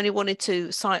if you only wanted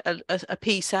to cite a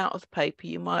piece out of the paper,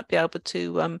 you might be able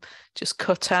to just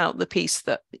cut out the piece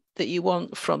that you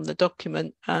want from the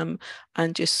document and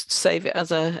just save it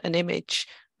as an image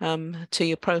to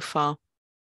your profile.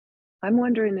 I'm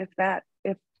wondering if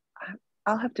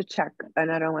I'll have to check,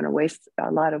 and I don't want to waste a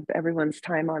lot of everyone's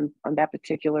time on that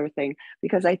particular thing,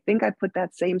 because I think I put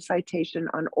that same citation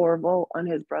on Orville, on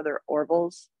his brother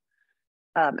Orville's.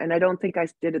 And I don't think I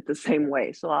did it the same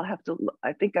way. So I'll have to,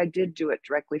 I think I did do it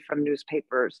directly from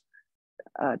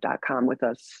newspapers.com with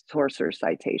a Sorcerer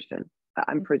citation.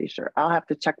 I'm pretty sure. I'll have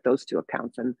to check those two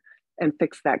accounts and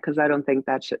fix that, because I don't think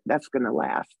that's going to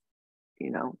last,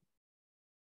 you know.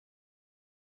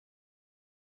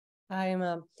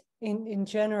 I'm in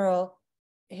general,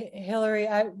 Hillary,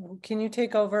 can you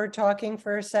take over talking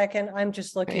for a second? I'm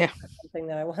just looking for something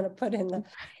that I want to put in the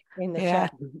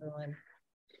chat.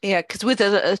 Yeah, because with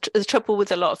the trouble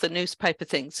with a lot of the newspaper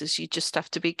things is you just have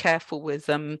to be careful with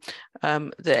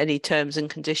any terms and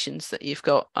conditions that you've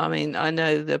got. I mean, I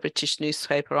know the British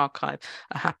Newspaper Archive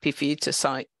are happy for you to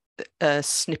cite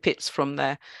snippets from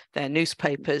their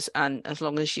newspapers, and as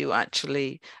long as you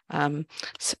actually give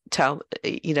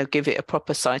it a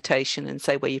proper citation and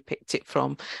say where you picked it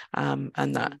from,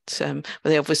 and that but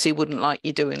they obviously wouldn't like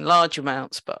you doing large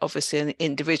amounts, but obviously an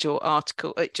individual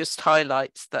article, it just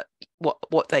highlights that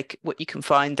what you can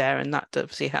find there, and that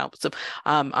obviously helps them.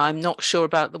 I'm not sure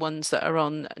about the ones that are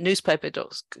on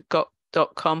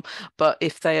newspaper.com, but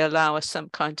if they allow us some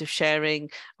kind of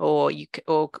sharing, or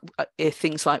if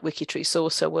things like WikiTree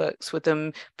Sourcer works with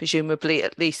them, presumably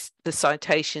at least the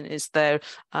citation is there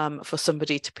for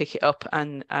somebody to pick it up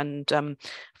and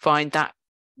find that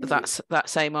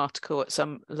same article at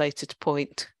some later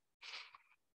point.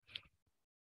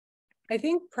 I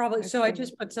think probably so. I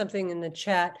just put something in the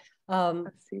chat. I'm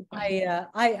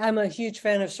a huge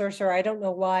fan of Sorcerer. I don't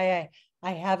know why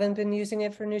I haven't been using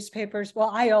it for newspapers. Well,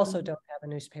 I also don't have a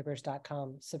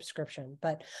newspapers.com subscription,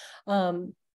 but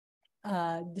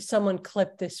someone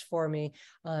clipped this for me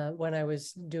when I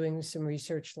was doing some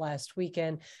research last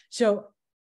weekend. So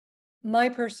my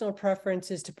personal preference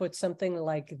is to put something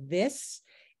like this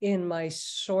in my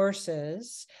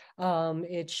sources.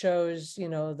 It shows,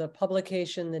 the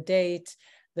publication, the date,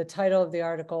 the title of the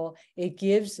article. It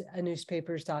gives a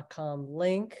newspapers.com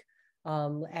link.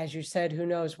 As you said, who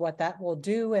knows what that will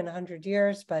do in 100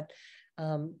 years, but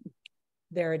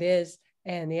there it is,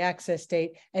 and the access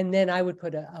date. And then I would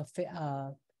put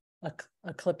a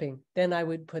clipping. Then I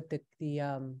would put the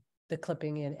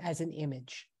clipping in as an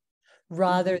image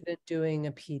rather than doing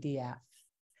a PDF,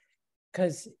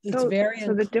 because it's very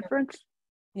so the difference.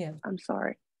 Yeah, I'm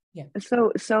sorry. Yeah.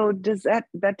 So does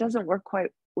that doesn't work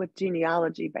quite with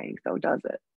Genealogy Bank though, does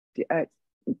it?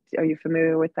 Are you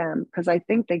familiar with them? Because I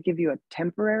think they give you a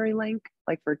temporary link,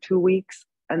 like for 2 weeks,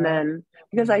 and then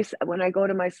because when I go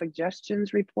to my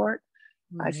suggestions report,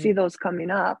 I see those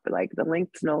coming up, like the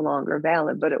link's no longer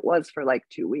valid, but it was for like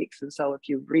 2 weeks, and so if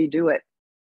you redo it,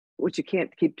 which you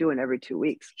can't keep doing every 2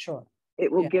 weeks, sure,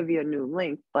 it will give you a new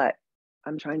link. But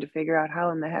I'm trying to figure out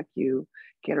how in the heck you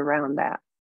get around that.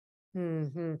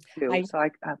 Too. So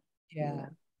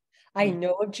I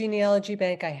know of Genealogy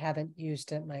Bank. I haven't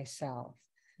used it myself.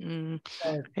 So,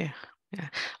 yeah.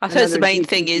 I suppose the main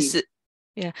thing is that,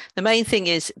 the main thing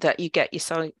is that you get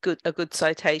your a good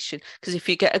citation, because if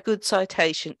you get a good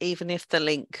citation, even if the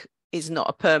link is not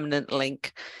a permanent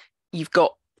link, you've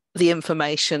got the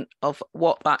information of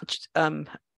what that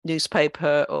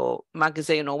newspaper or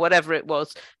magazine or whatever it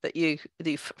was that you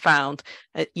found.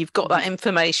 You've got that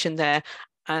information there,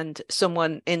 and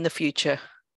someone in the future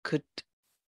could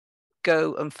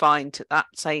go and find that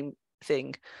same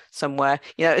thing somewhere.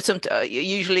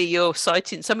 Usually you're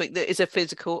citing something that is a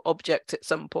physical object at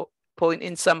some point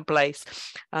in some place,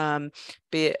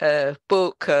 be it a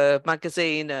book, a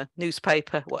magazine, a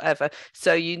newspaper, whatever.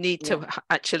 So you need to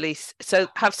actually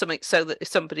have something so that if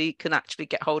somebody can actually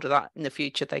get hold of that in the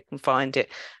future, they can find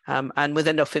it, and with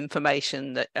enough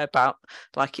information about,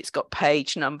 like, it's got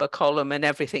page number, column and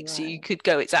everything, so you could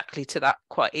go exactly to that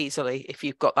quite easily if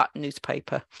you've got that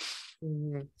newspaper.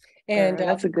 And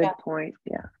that's a good point.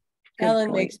 Yeah,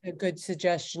 Ellen makes a good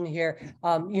suggestion here.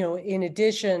 In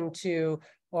addition to,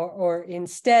 or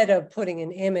instead of putting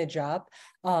an image up,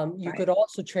 you could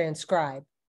also transcribe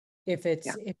if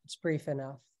it's brief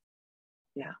enough.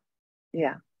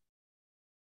 Yeah.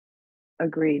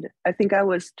 Agreed. I think I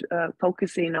was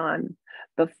focusing on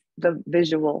the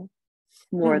visual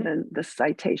more than the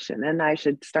citation, and I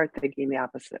should start thinking the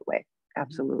opposite way.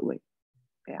 Absolutely.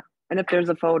 Yeah. And if there's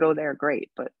a photo there,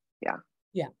 great. But yeah.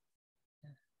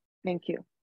 Thank you.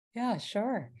 Yeah,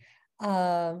 sure.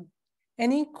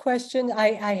 Any questions?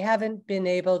 I haven't been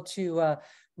able to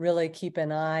really keep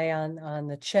an eye on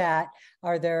the chat.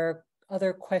 Are there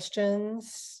other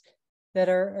questions that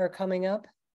are coming up?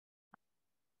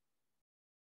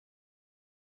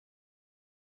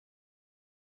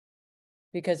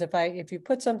 Because if you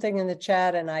put something in the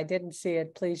chat and I didn't see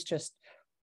it, please just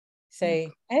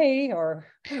say hey or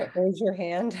raise your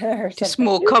hand or just something.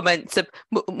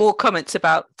 more comments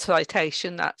about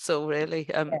citation, that's all really.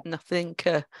 Nothing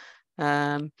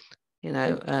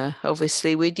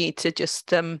obviously we need to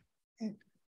just I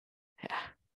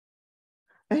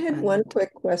had one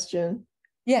quick question.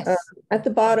 Yes. At the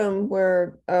bottom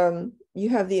where you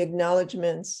have the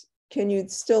acknowledgements, can you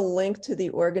still link to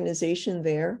the organization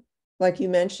there? Like you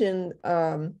mentioned,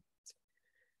 the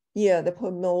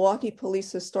Milwaukee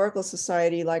Police Historical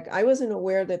Society, like I wasn't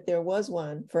aware that there was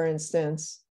one, for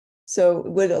instance. So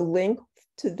would a link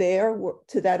to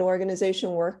that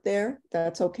organization work there?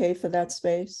 That's okay for that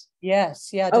space? Yes.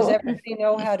 Yeah. Does everybody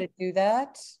know how to do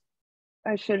that?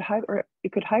 I should you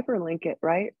could hyperlink it,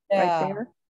 right? Yeah. Right there.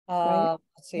 Right?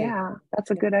 Let's see. Yeah, that's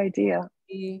a good idea.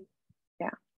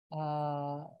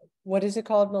 What is it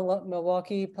called?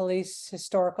 Milwaukee Police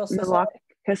Historical Society? Milwaukee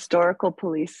Historical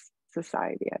Police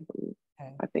Society, I believe.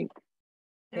 Okay. I think.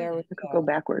 There we could go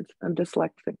backwards. I'm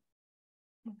dyslexic.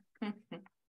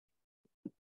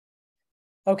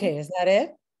 Okay, is that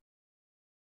it?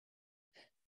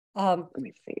 Let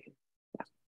me see.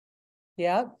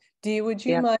 Yeah. Dee, would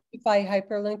you mind if I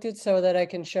hyperlinked it so that I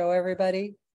can show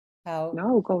everybody how?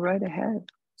 No, go right ahead.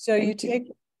 So you take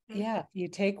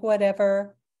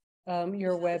whatever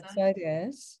your website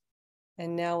is.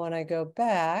 And now when I go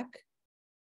back.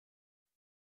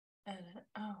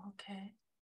 Okay.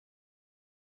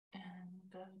 And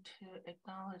go to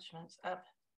acknowledgements up.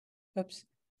 Oops.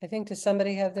 I think, does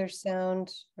somebody have their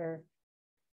sound or?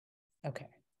 Okay.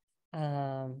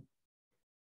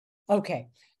 Okay.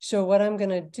 So what I'm going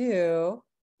to do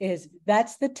is,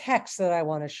 that's the text that I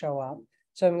want to show up.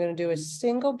 So I'm going to do a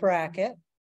single bracket.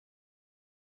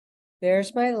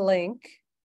 There's my link.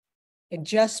 And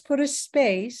just put a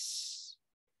space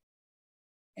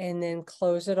and then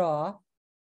close it off.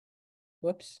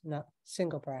 Whoops, not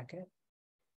single bracket.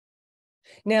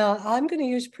 Now I'm going to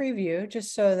use preview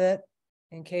just so that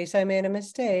in case I made a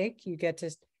mistake, you get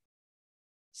to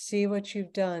see what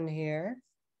you've done here.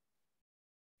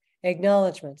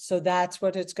 acknowledgement. So that's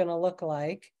what it's going to look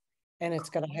like, and it's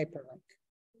going to hyperlink.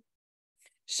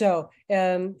 So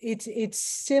it's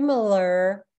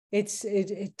similar.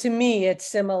 To me, it's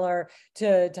similar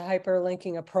to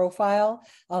hyperlinking a profile,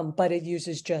 but it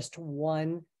uses just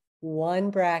one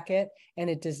bracket, and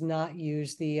it does not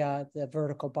use the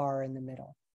vertical bar in the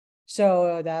middle.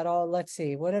 So that all, let's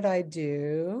see, what did I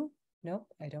do? Nope,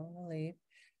 I don't want to leave.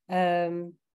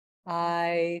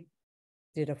 I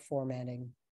did a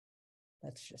formatting.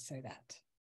 Let's just say that.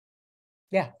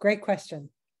 Yeah, great question.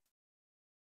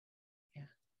 Yeah.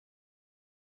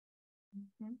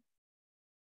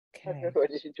 Okay. What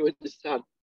did you do with the sun?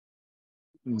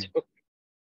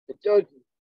 The dog.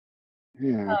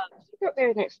 Yeah. She got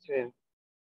there next to him.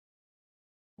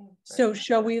 So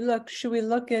should we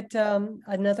look at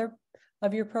another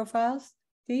of your profiles,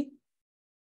 Dee?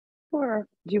 Or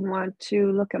do you want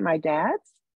to look at my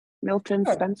dad's, Milton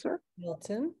Sure. Spencer?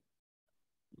 Milton.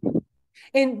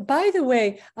 And by the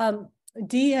way,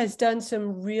 Dee has done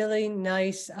some really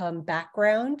nice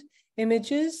background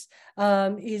images.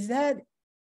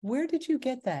 Where did you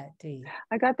get that, Dee?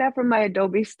 I got that from my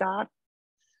Adobe stock.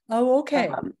 Oh, okay.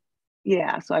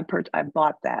 Yeah, so I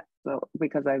bought that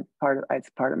because it's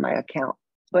part of my account.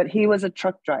 But he was a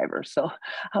truck driver, so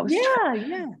I was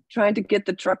trying to get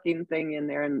the trucking thing in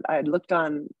there, and I looked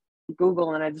on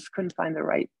Google and I just couldn't find the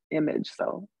right image,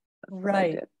 so that's what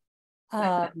I did.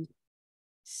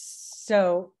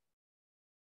 So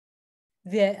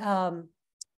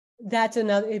that's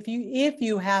another, if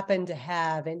you happen to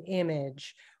have an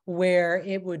image where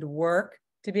it would work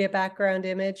to be a background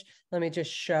image, let me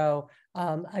just show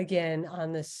again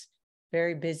on this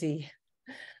very busy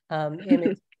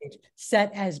image page,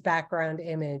 set as background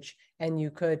image, and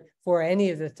you could, for any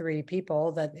of the three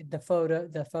people that the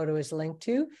photo is linked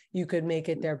to, you could make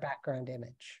it their background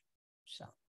image. So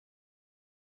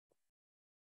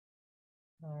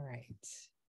all right.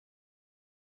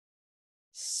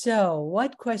 So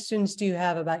what questions do you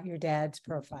have about your dad's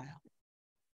profile?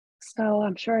 So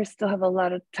I'm sure I still have a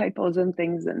lot of typos and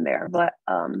things in there, but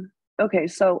okay.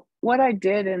 So what I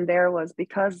did in there was,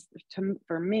 because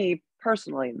for me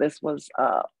personally, this was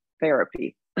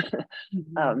therapy.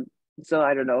 Mm-hmm. So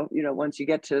I don't know, once you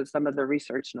get to some of the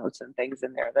research notes and things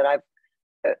in there that I've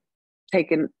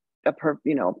taken a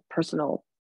personal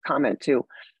comment to,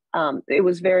 it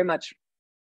was very much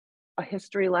a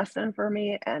history lesson for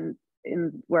me, and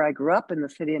in where I grew up in the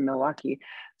city of Milwaukee.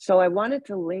 So I wanted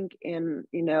to link in,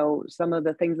 some of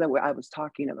the things that I was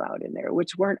talking about in there,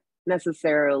 which weren't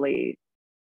necessarily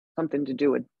something to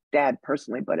do with Dad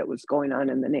personally, but it was going on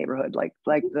in the neighborhood, like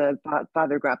the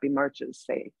Father Grappy marches,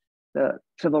 say, the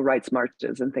civil rights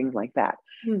marches and things like that.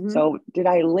 Mm-hmm. So did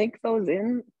I link those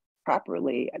in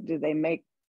properly? Did they make,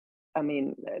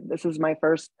 this was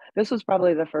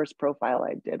probably the first profile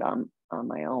I did on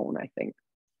my own, I think.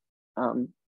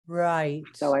 Right.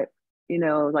 So I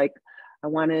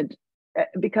wanted,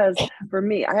 because for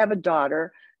me, I have a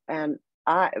daughter, and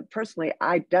I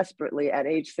desperately at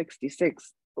age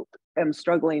 66 am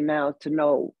struggling now to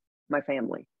know my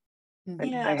family.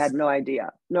 Yes. I had no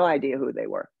idea who they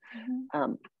were.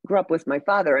 Mm-hmm. Grew up with my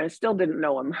father and I still didn't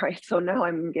know him, right? So now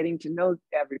I'm getting to know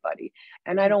everybody,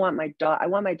 and I don't want I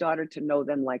want my daughter to know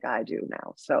them like I do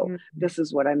now. So mm-hmm. This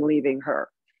is what I'm leaving her,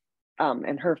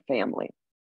 and her family.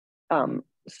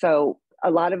 So a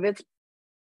lot of it's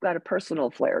got a personal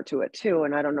flair to it too,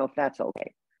 and I don't know if that's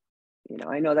okay.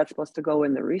 I know that's supposed to go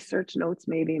in the research notes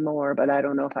maybe more, but I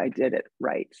don't know if I did it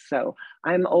right. So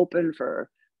I'm open for,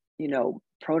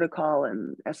 protocol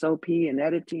and SOP and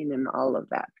editing and all of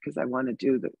that, because I want to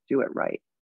do it right.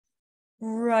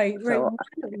 Right. So,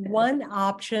 one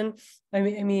option.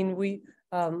 We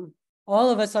all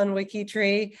of us on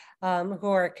WikiTree who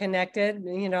are connected,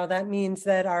 that means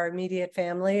that our immediate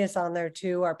family is on there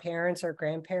too, our parents or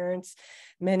grandparents,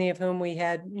 many of whom we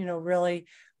had, really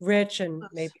rich and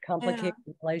maybe complicated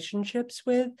relationships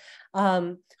with.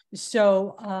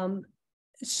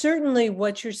 Certainly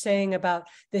what you're saying about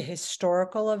the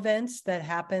historical events that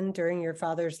happened during your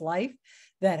father's life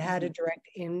that had a direct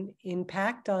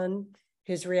impact on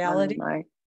his reality. On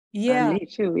me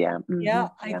too, yeah. Mm-hmm. Yeah,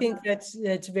 I think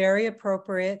that's very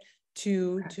appropriate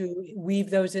to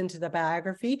weave those into the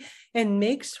biography, and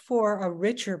makes for a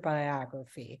richer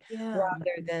biography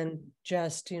rather than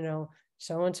just,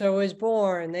 so-and-so was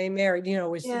born, they married,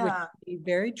 which would be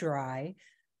very dry.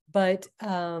 But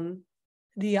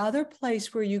the other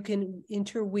place where you can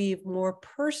interweave more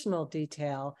personal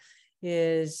detail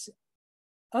is,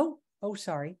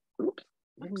 sorry. Oops.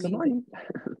 Good morning.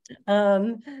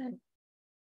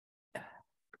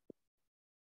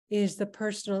 Is the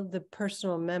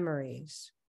personal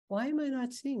memories, Why am I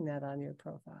not seeing that on your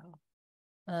profile?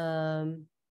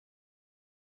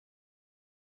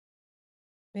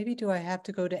 Maybe do I have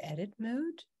to go to edit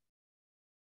mode?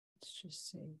 Let's just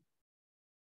see.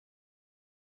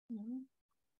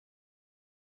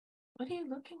 What are you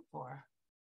looking for?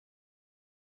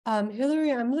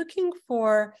 Hillary, I'm looking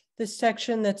for the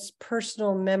section that's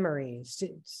personal memories.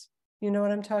 You know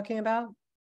what I'm talking about?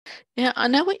 Yeah, I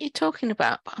know what you're talking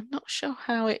about, but I'm not sure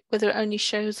whether it only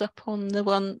shows up on the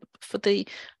one for the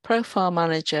profile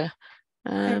manager.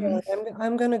 Hang on,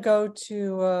 I'm going to go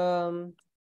to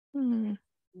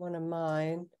one of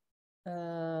mine.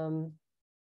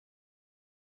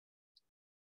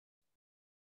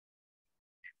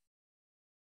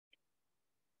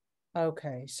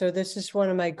 Okay, so this is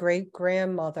one of my great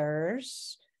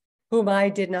grandmothers whom I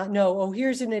did not know. Oh,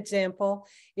 here's an example.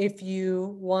 If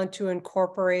you want to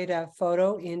incorporate a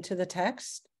photo into the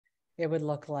text, it would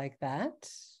look like that.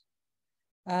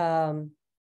 And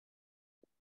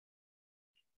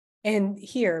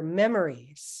here,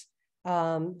 memories.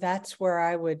 That's where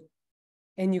I would,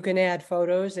 and you can add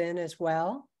photos in as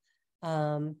well.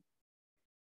 And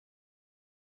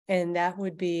that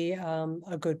would be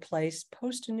a good place.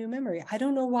 Post a new memory. I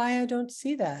don't know why I don't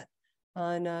see that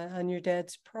on your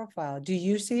dad's profile. Do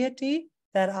you see it, Dee?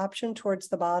 That option towards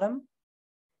the bottom?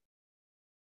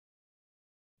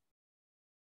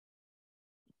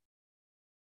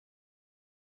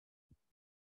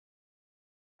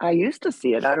 I used to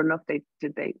see it. I don't know if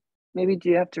they, maybe do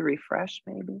you have to refresh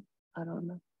maybe? I don't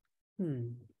know.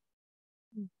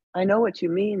 I know what you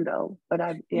mean though, but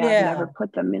I've never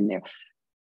put them in there.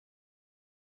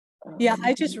 Yeah,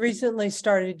 I just recently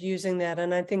started using that,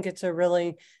 and I think it's a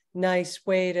really nice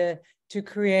way to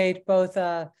create both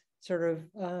a sort of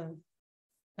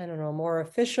I don't know, more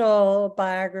official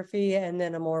biography and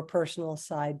then a more personal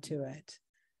side to it.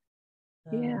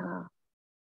 Yeah.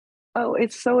 Oh,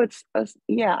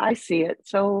 yeah, I see it.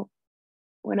 So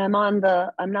when I'm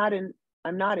not in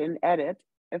edit.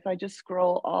 If I just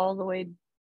scroll all the way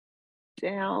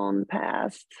down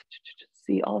past,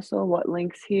 see also what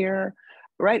links here,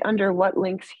 right under what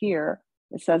links here,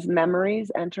 it says memories,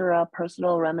 enter a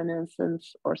personal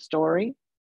reminiscence or story.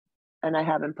 And I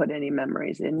haven't put any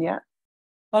memories in yet.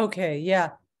 Okay, yeah.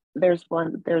 There's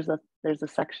a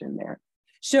section there.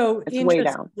 So it's way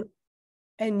down.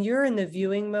 And you're in the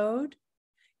viewing mode.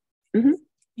 Mm-hmm.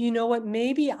 You know what?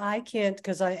 Maybe I can't,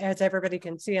 because as everybody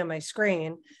can see on my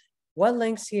screen, what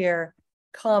links here,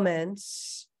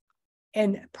 comments,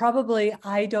 and probably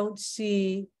I don't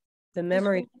see the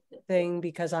memory thing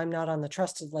because I'm not on the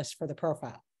trusted list for the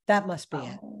profile. That must be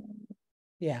it.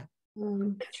 Yeah.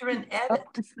 But you're in edit.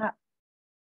 It's not.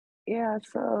 Yeah.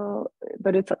 So,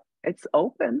 but it's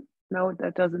open. No,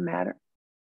 that doesn't matter.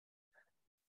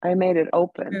 I made it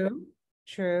open.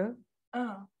 True.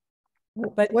 Oh.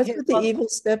 But what's with the evil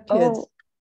stepkids?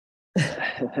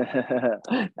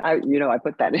 I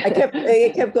put that in.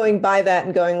 I kept going by that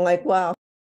and going like, wow.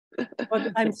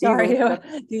 Well, I'm sorry.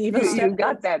 You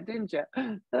got that, didn't you?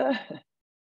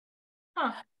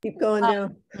 Keep going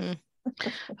down.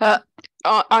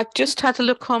 I've just had a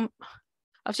look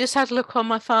on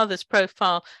my father's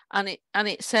profile, and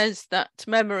it says that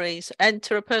memories,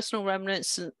 enter a personal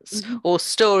reminiscence or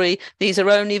story. These are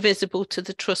only visible to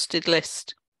the trusted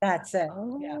list. That's it.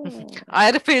 Yeah. I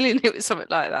had a feeling it was something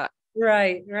like that.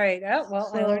 Right. Oh,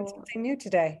 well, I learned something new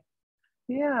today.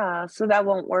 Yeah, so that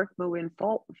won't work moving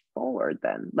forward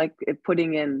then. Like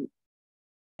putting in.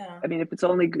 Yeah. I mean, if it's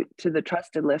only to the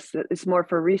trusted list, it's more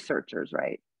for researchers,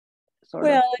 right?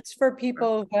 Well, it's for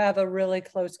people who have a really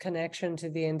close connection to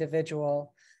the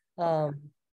individual.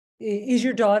 Is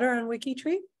your daughter on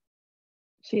WikiTree?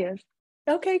 She is.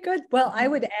 Okay, good. Well, I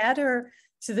would add her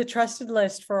to the trusted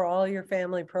list for all your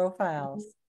family profiles.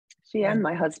 She and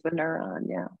my husband are on,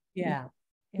 yeah. Yeah.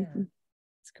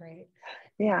 It's great.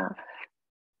 Yeah.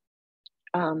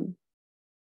 I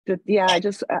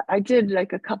did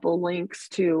like a couple links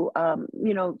to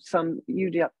some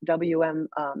UWM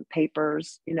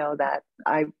papers, that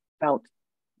I felt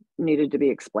needed to be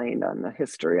explained on the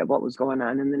history of what was going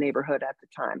on in the neighborhood at the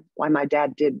time, why my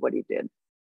dad did what he did.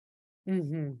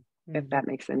 If that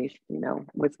makes any,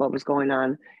 with what was going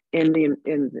on in the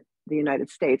United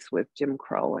States with Jim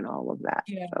Crow and all of that.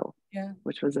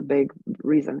 Which was a big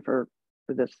reason for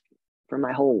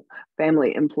my whole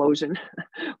family implosion,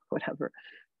 whatever.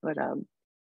 But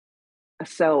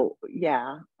so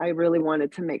yeah, I really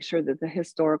wanted to make sure that the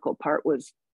historical part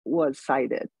was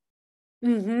cited,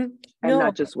 and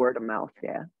not just word of mouth.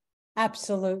 Yeah,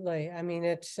 absolutely. I mean,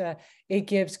 it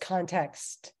gives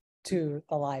context to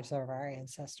the lives of our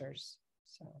ancestors.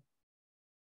 So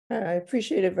I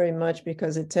appreciate it very much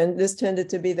because this tended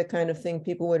to be the kind of thing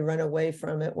people would run away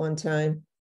from at one time,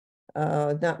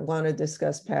 not want to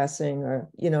discuss passing or,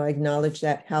 acknowledge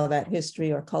that how that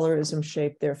history or colorism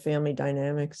shaped their family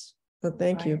dynamics. So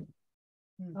thank you.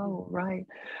 Oh, right.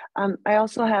 I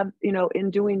also have,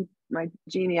 in doing my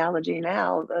genealogy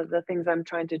now, the things I'm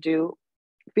trying to do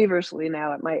feverishly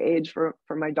now at my age for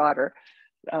my daughter,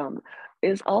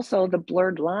 is also the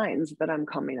blurred lines that I'm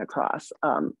coming across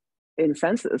in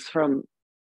census from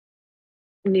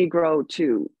Negro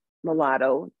to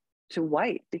mulatto to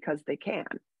white because they can.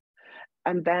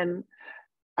 And then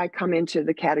I come into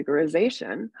the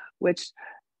categorization, which,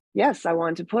 yes, I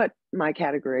want to put my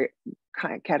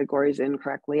categories in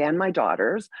correctly and my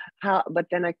daughters. But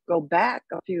then I go back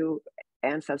a few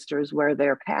ancestors where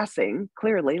they're passing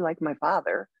clearly, like my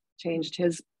father changed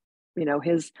his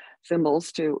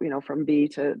symbols to, from B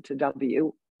to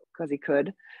W because he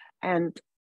could. And,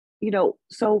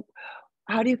 so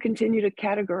how do you continue to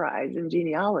categorize in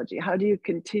genealogy? How do you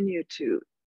continue to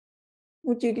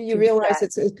Well, you realize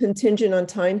it's contingent on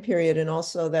time period, and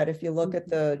also that if you look at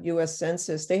the U.S.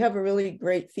 Census, they have a really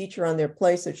great feature on their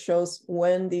place that shows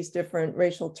when these different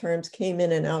racial terms came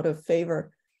in and out of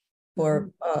favor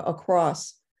for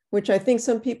across, which I think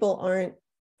some people aren't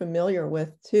familiar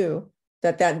with too.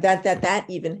 That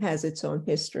even has its own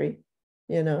history,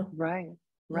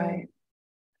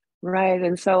 Right.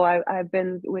 And so I've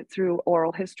been through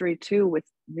oral history too with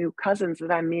new cousins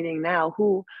that I'm meeting now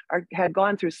who had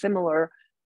gone through similar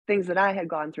things that I had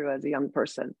gone through as a young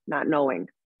person, not knowing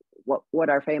what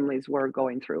our families were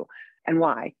going through and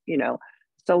why,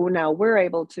 So now we're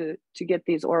able to get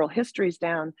these oral histories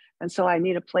down, and so I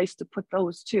need a place to put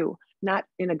those too, not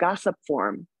in a gossip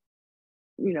form,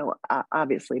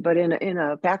 obviously, but in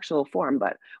a factual form.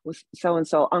 But was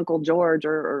so-and-so Uncle George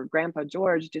or Grandpa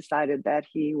George decided that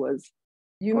he was.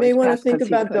 You may want to think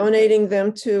about donating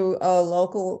them to a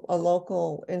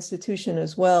local institution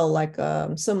as well. Like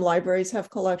some libraries have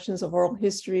collections of oral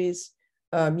histories,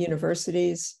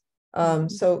 universities.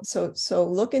 So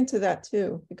look into that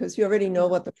too, because you already know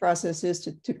what the process is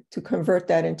to convert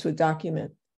that into a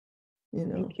document.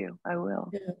 Thank you. I will.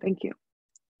 Yeah. Thank you.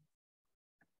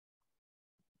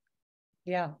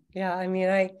 Yeah. I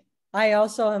mean, I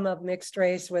also am of mixed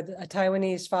race with a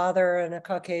Taiwanese father and a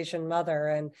Caucasian mother,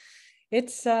 and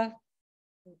it's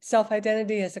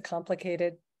self-identity is a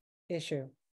complicated issue.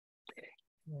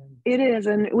 It is,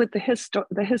 and with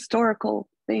the historical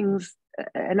things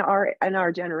and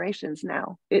our generations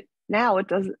now, it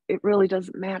really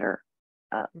doesn't matter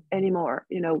anymore.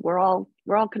 We're all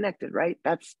connected, right?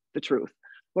 That's the truth.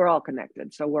 We're all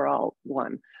connected, so we're all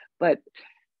one. But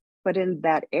in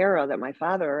that era that my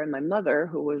father and my mother,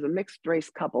 who was a mixed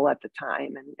race couple at the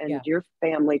time, and your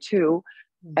family too,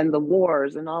 and the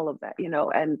wars and all of that,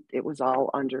 and it was all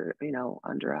under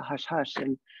a hush hush.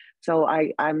 And so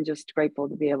I'm just grateful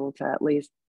to be able to at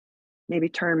least maybe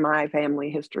turn my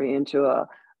family history into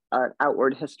an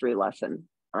outward history lesson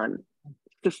on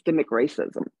systemic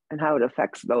racism and how it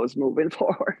affects those moving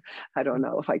forward. I don't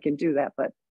know if I can do that,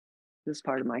 but this is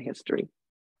part of my history.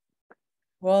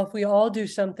 Well, if we all do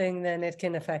something, then it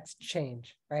can affect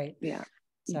change, right? Yeah.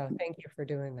 So thank you for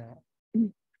doing that.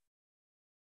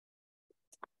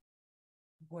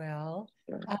 Well,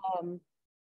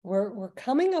 we're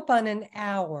coming up on an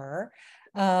hour.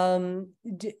 Dee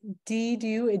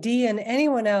and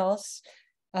anyone else,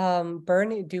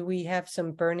 do we have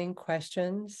some burning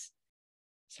questions?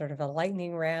 Sort of a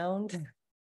lightning round.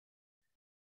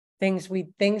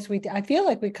 I feel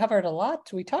like we covered a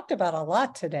lot. We talked about a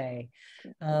lot today.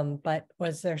 But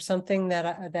was there something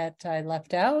that I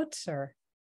left out, or?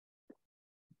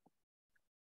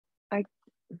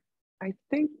 I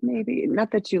think maybe, not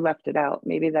that you left it out,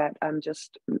 maybe that I'm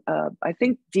just, I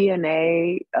think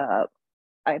DNA,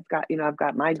 I've got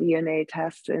my DNA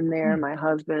tests in there, my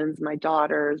husband's, my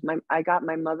daughter's, I got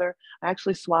my mother, I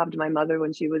actually swabbed my mother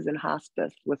when she was in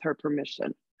hospice with her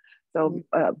permission. So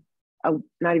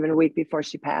not even a week before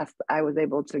she passed, I was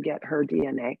able to get her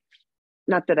DNA.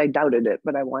 Not that I doubted it,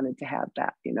 but I wanted to have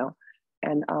that,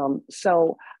 And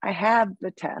so I have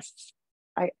the tests.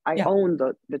 I own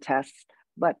the tests,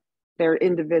 but they're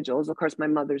individuals. Of course, my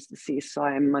mother's deceased, so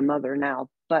I am my mother now,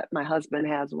 but my husband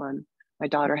has one, my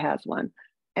daughter has one.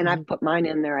 And I've put mine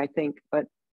in there, I think, but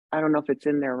I don't know if it's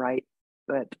in there right.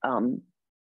 But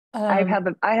I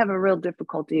have a real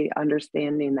difficulty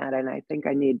understanding that, and I think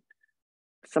I need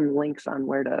some links on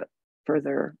where to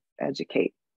further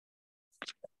educate.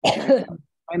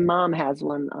 My mom has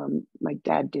one. My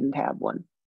dad didn't have one.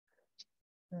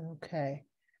 Okay.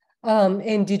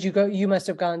 And did you must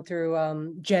have gone through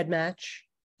GEDmatch?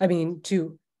 I mean,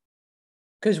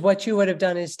 because what you would have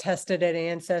done is tested at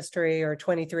Ancestry or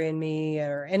 23andMe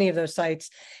or any of those sites,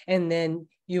 and then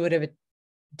you would have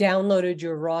downloaded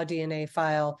your raw DNA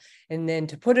file, and then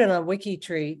to put it on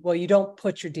WikiTree, well, you don't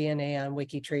put your DNA on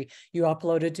WikiTree, you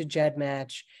upload it to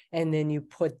GEDmatch, and then you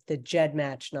put the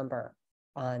GEDmatch number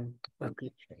on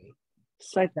WikiTree.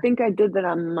 So I think I did that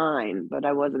on mine, but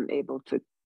I wasn't able to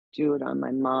do it on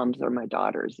my mom's or my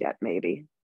daughter's yet, maybe.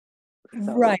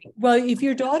 So, right. Well, if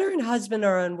your daughter and husband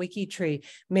are on WikiTree,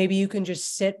 maybe you can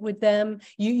just sit with them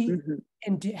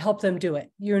and help them do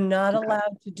it. You're not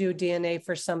allowed to do DNA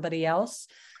for somebody else.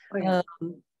 Oh,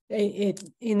 yeah.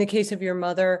 In the case of your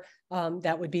mother,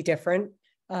 that would be different.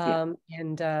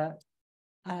 And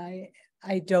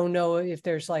I don't know if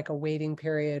there's like a waiting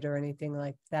period or anything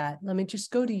like that. Let me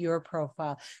just go to your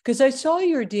profile, because I saw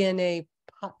your DNA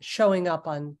showing up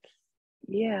on.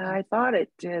 Yeah, I thought it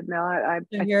did. Now I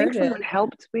Here think it someone is.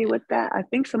 helped me with that. I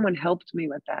think someone helped me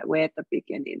with that way at the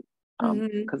beginning,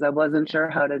 because I wasn't sure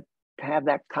how to have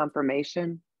that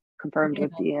confirmation confirmed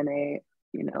with DNA.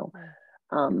 You know,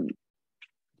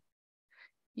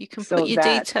 you can so put your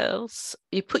that, details.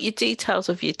 You put your details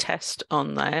of your test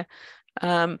on there,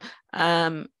 and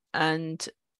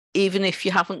even if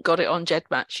you haven't got it on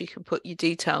GEDmatch, you can put your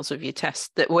details of your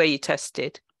test, that where you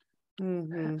tested.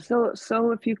 So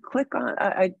if you click on,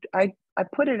 I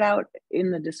put it out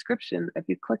in the description. If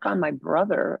you click on my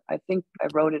brother, I think I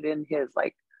wrote it in his,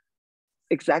 like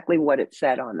exactly what it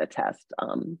said on the test.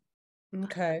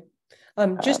 Okay.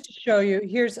 Just to show you,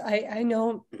 here's, I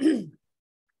know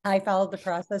I followed the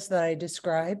process that I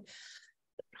described.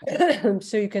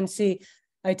 So you can see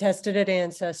I tested at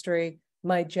Ancestry.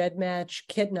 My GEDmatch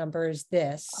kit number is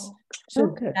this.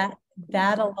 So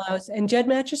that allows, and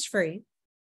GEDmatch is free.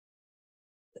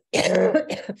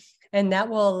 And that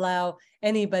will allow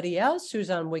anybody else who's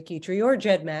on WikiTree or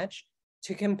GEDmatch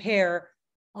to compare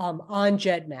on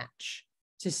GEDmatch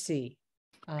to see.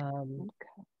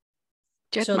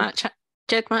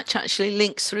 GEDmatch actually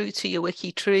links through to your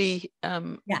WikiTree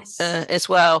yes. As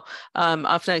well.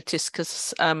 I've noticed,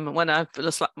 because when I've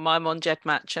I'm on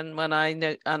GEDmatch, and when I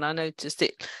noticed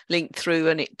it linked through,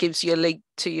 and it gives you a link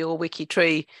to your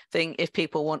WikiTree thing if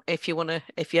people want, if you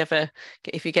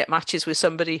get matches with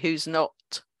somebody who's not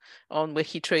on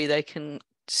WikiTree, they can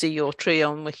see your tree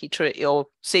on WikiTree, or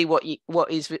see what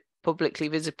is publicly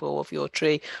visible of your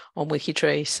tree on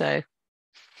WikiTree. So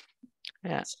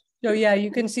yeah. So yeah, you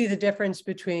can see the difference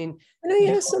between. Can I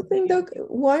ask something, Doug?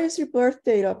 Why is your birth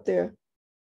date up there?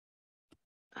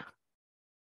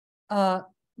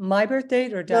 My birth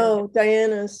date or no,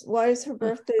 Diana's? Why is her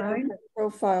birth date on her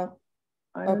profile?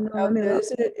 I don't know.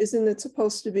 Isn't it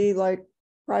supposed to be like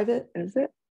private? Is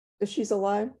it? If she's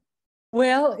alive?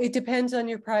 Well, it depends on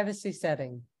your privacy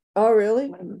setting. Oh,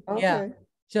 really? Okay. Yeah.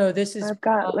 So this is. I've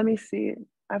got. Let me see.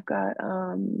 I've got.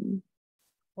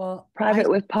 Well, private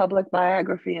with public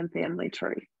biography and family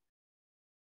tree.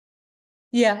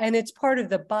 Yeah, and it's part of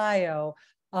the bio.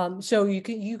 So you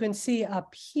can see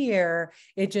up here,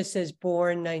 it just says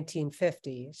born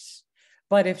 1950s.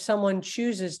 But if someone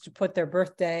chooses to put their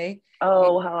birthday.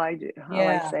 Oh, how I do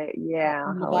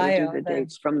the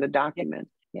dates from the document.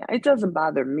 Yeah, it doesn't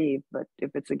bother me, but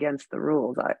if it's against the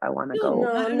rules, I want to go.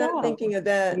 No, I'm not thinking of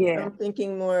that. Yeah. I'm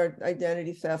thinking more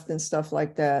identity theft and stuff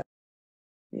like that.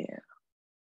 Yeah.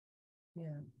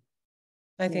 Yeah.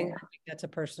 I think that's a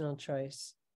personal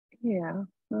choice. Yeah,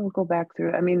 I'll go back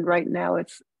through. I mean, right now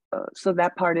it's, so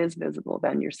that part is visible,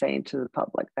 then you're saying to the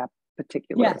public, that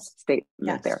particular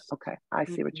statement there. Okay, I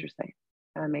see what you're saying.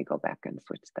 I may go back and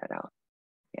switch that out.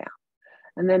 Yeah.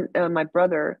 And then my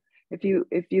brother, if you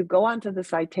go onto the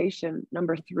citation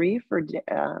number 3 for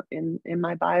in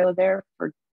my bio there,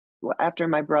 for after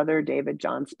my brother David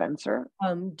John Spencer.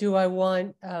 Do I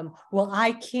want well,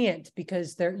 I can't,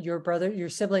 because your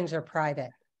siblings are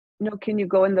private. No, can you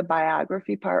go in the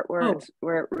biography part where it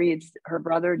reads her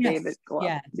brother David, go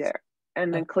up there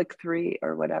and then click 3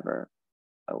 or whatever.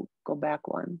 Oh, go back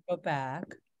one. Go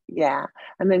back. Yeah.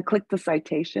 And then click the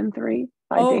citation 3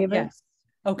 by David. Yes.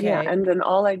 Okay. Yeah. And then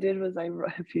all I did was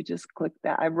if you just click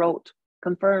that, I wrote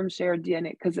confirm shared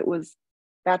DNA, because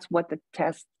that's what the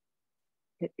test,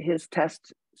 his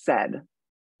test said.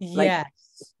 Yes. Like,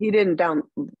 he didn't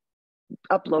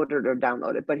upload it or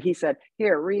download it, but he said,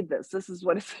 here, read this. This is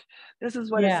what it says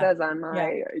on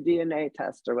my DNA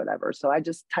test or whatever. So I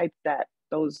just typed that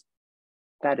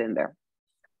in there.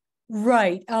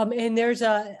 Right. And there's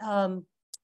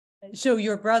so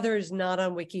your brother is not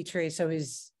on WikiTree, so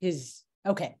his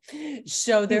okay.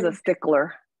 So he's a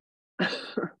stickler.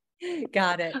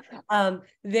 Got it.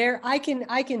 I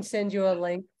can send you a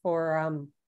link for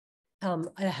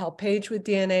a help page with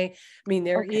DNA. I mean,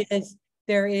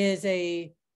 there is a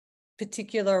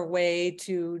particular way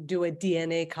to do a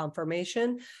DNA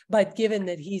confirmation, but given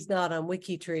that he's not on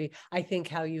WikiTree, I think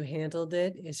how you handled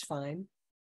it is fine.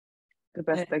 The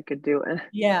best I could do.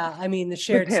 Yeah, I mean, the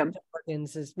shared him.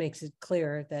 organs makes it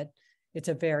clear that it's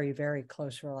a very, very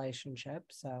close relationship.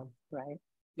 So, Right.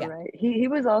 yeah. Right. He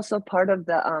was also part of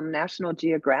the National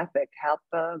Geographic help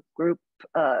group.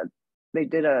 They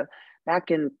did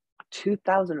back in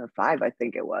 2005, I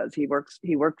think it was. He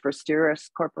worked for Cirrus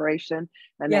Corporation,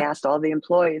 and they asked all the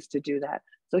employees to do that.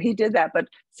 So he did that. But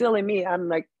silly me, I'm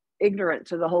like ignorant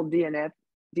to the whole DNA.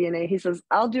 He says,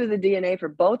 I'll do the DNA for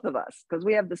both of us because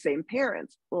we have the same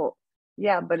parents. Well,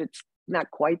 yeah, but it's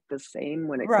not quite the same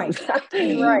when it comes out.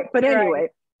 Right. But anyway,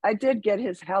 I did get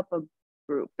his help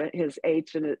group, his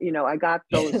H, and I got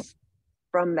those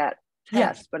from that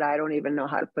test, but I don't even know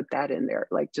how to put that in there.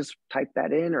 Like just type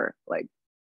that in or like.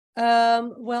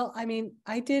 Well, I mean,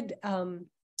 I did a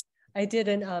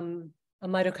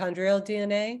mitochondrial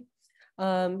DNA.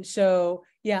 So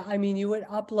yeah, I mean, you would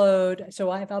upload,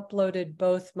 so I've uploaded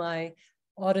both my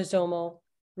autosomal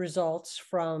results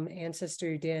from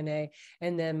Ancestry DNA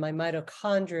and then my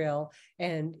mitochondrial,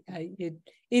 and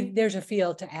there's a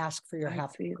field to ask for your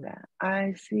haplogroup.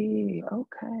 I see.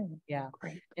 Okay. Yeah.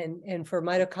 Great. And for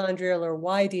mitochondrial or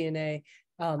Y DNA,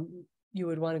 you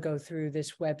would want to go through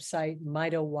this website,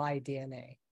 MitoY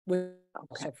DNA, which is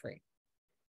also free.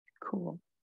 Cool.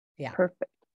 Yeah.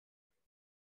 Perfect.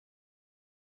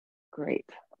 Great.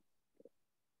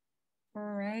 All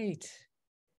right.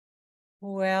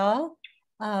 Well,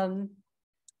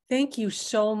 thank you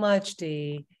so much,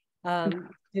 Dee,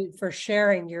 for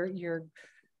sharing your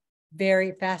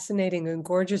very fascinating and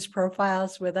gorgeous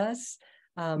profiles with us.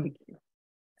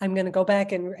 I'm going to go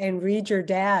back and read your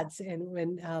dad's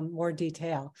in more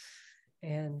detail.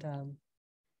 And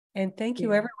thank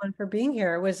you everyone for being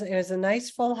here. It was a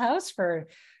nice full house for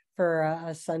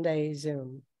a Sunday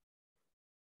Zoom.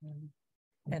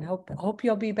 And hope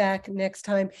you'll be back next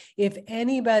time. If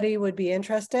anybody would be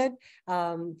interested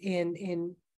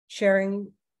in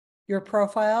sharing your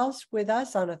profiles with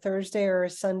us on a Thursday or a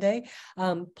Sunday,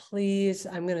 please,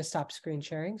 I'm going to stop screen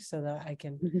sharing so that I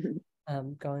can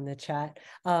go in the chat.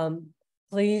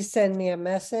 Please send me a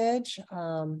message.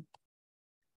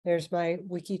 There's my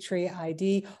WikiTree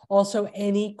ID. Also,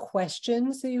 any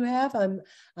questions that you have,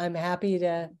 I'm happy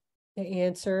to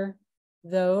answer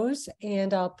those.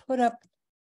 And I'll put up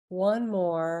one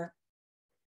more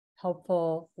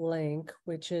helpful link,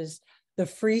 which is the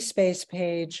free space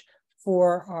page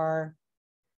for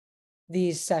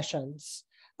these sessions.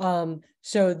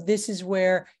 So this is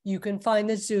where you can find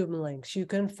the Zoom links. You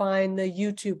can find the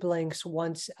YouTube links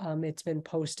once it's been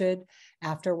posted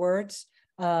afterwards.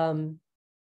 The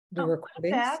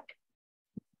recordings.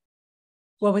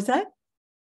 What was that?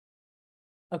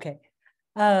 Okay.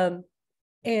 And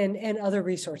other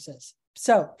resources.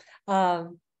 So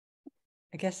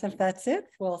I guess if that's it,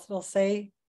 we'll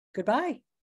say goodbye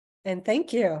and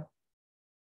thank you.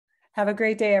 Have a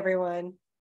great day, everyone.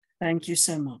 Thank you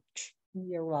so much.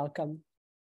 You're welcome.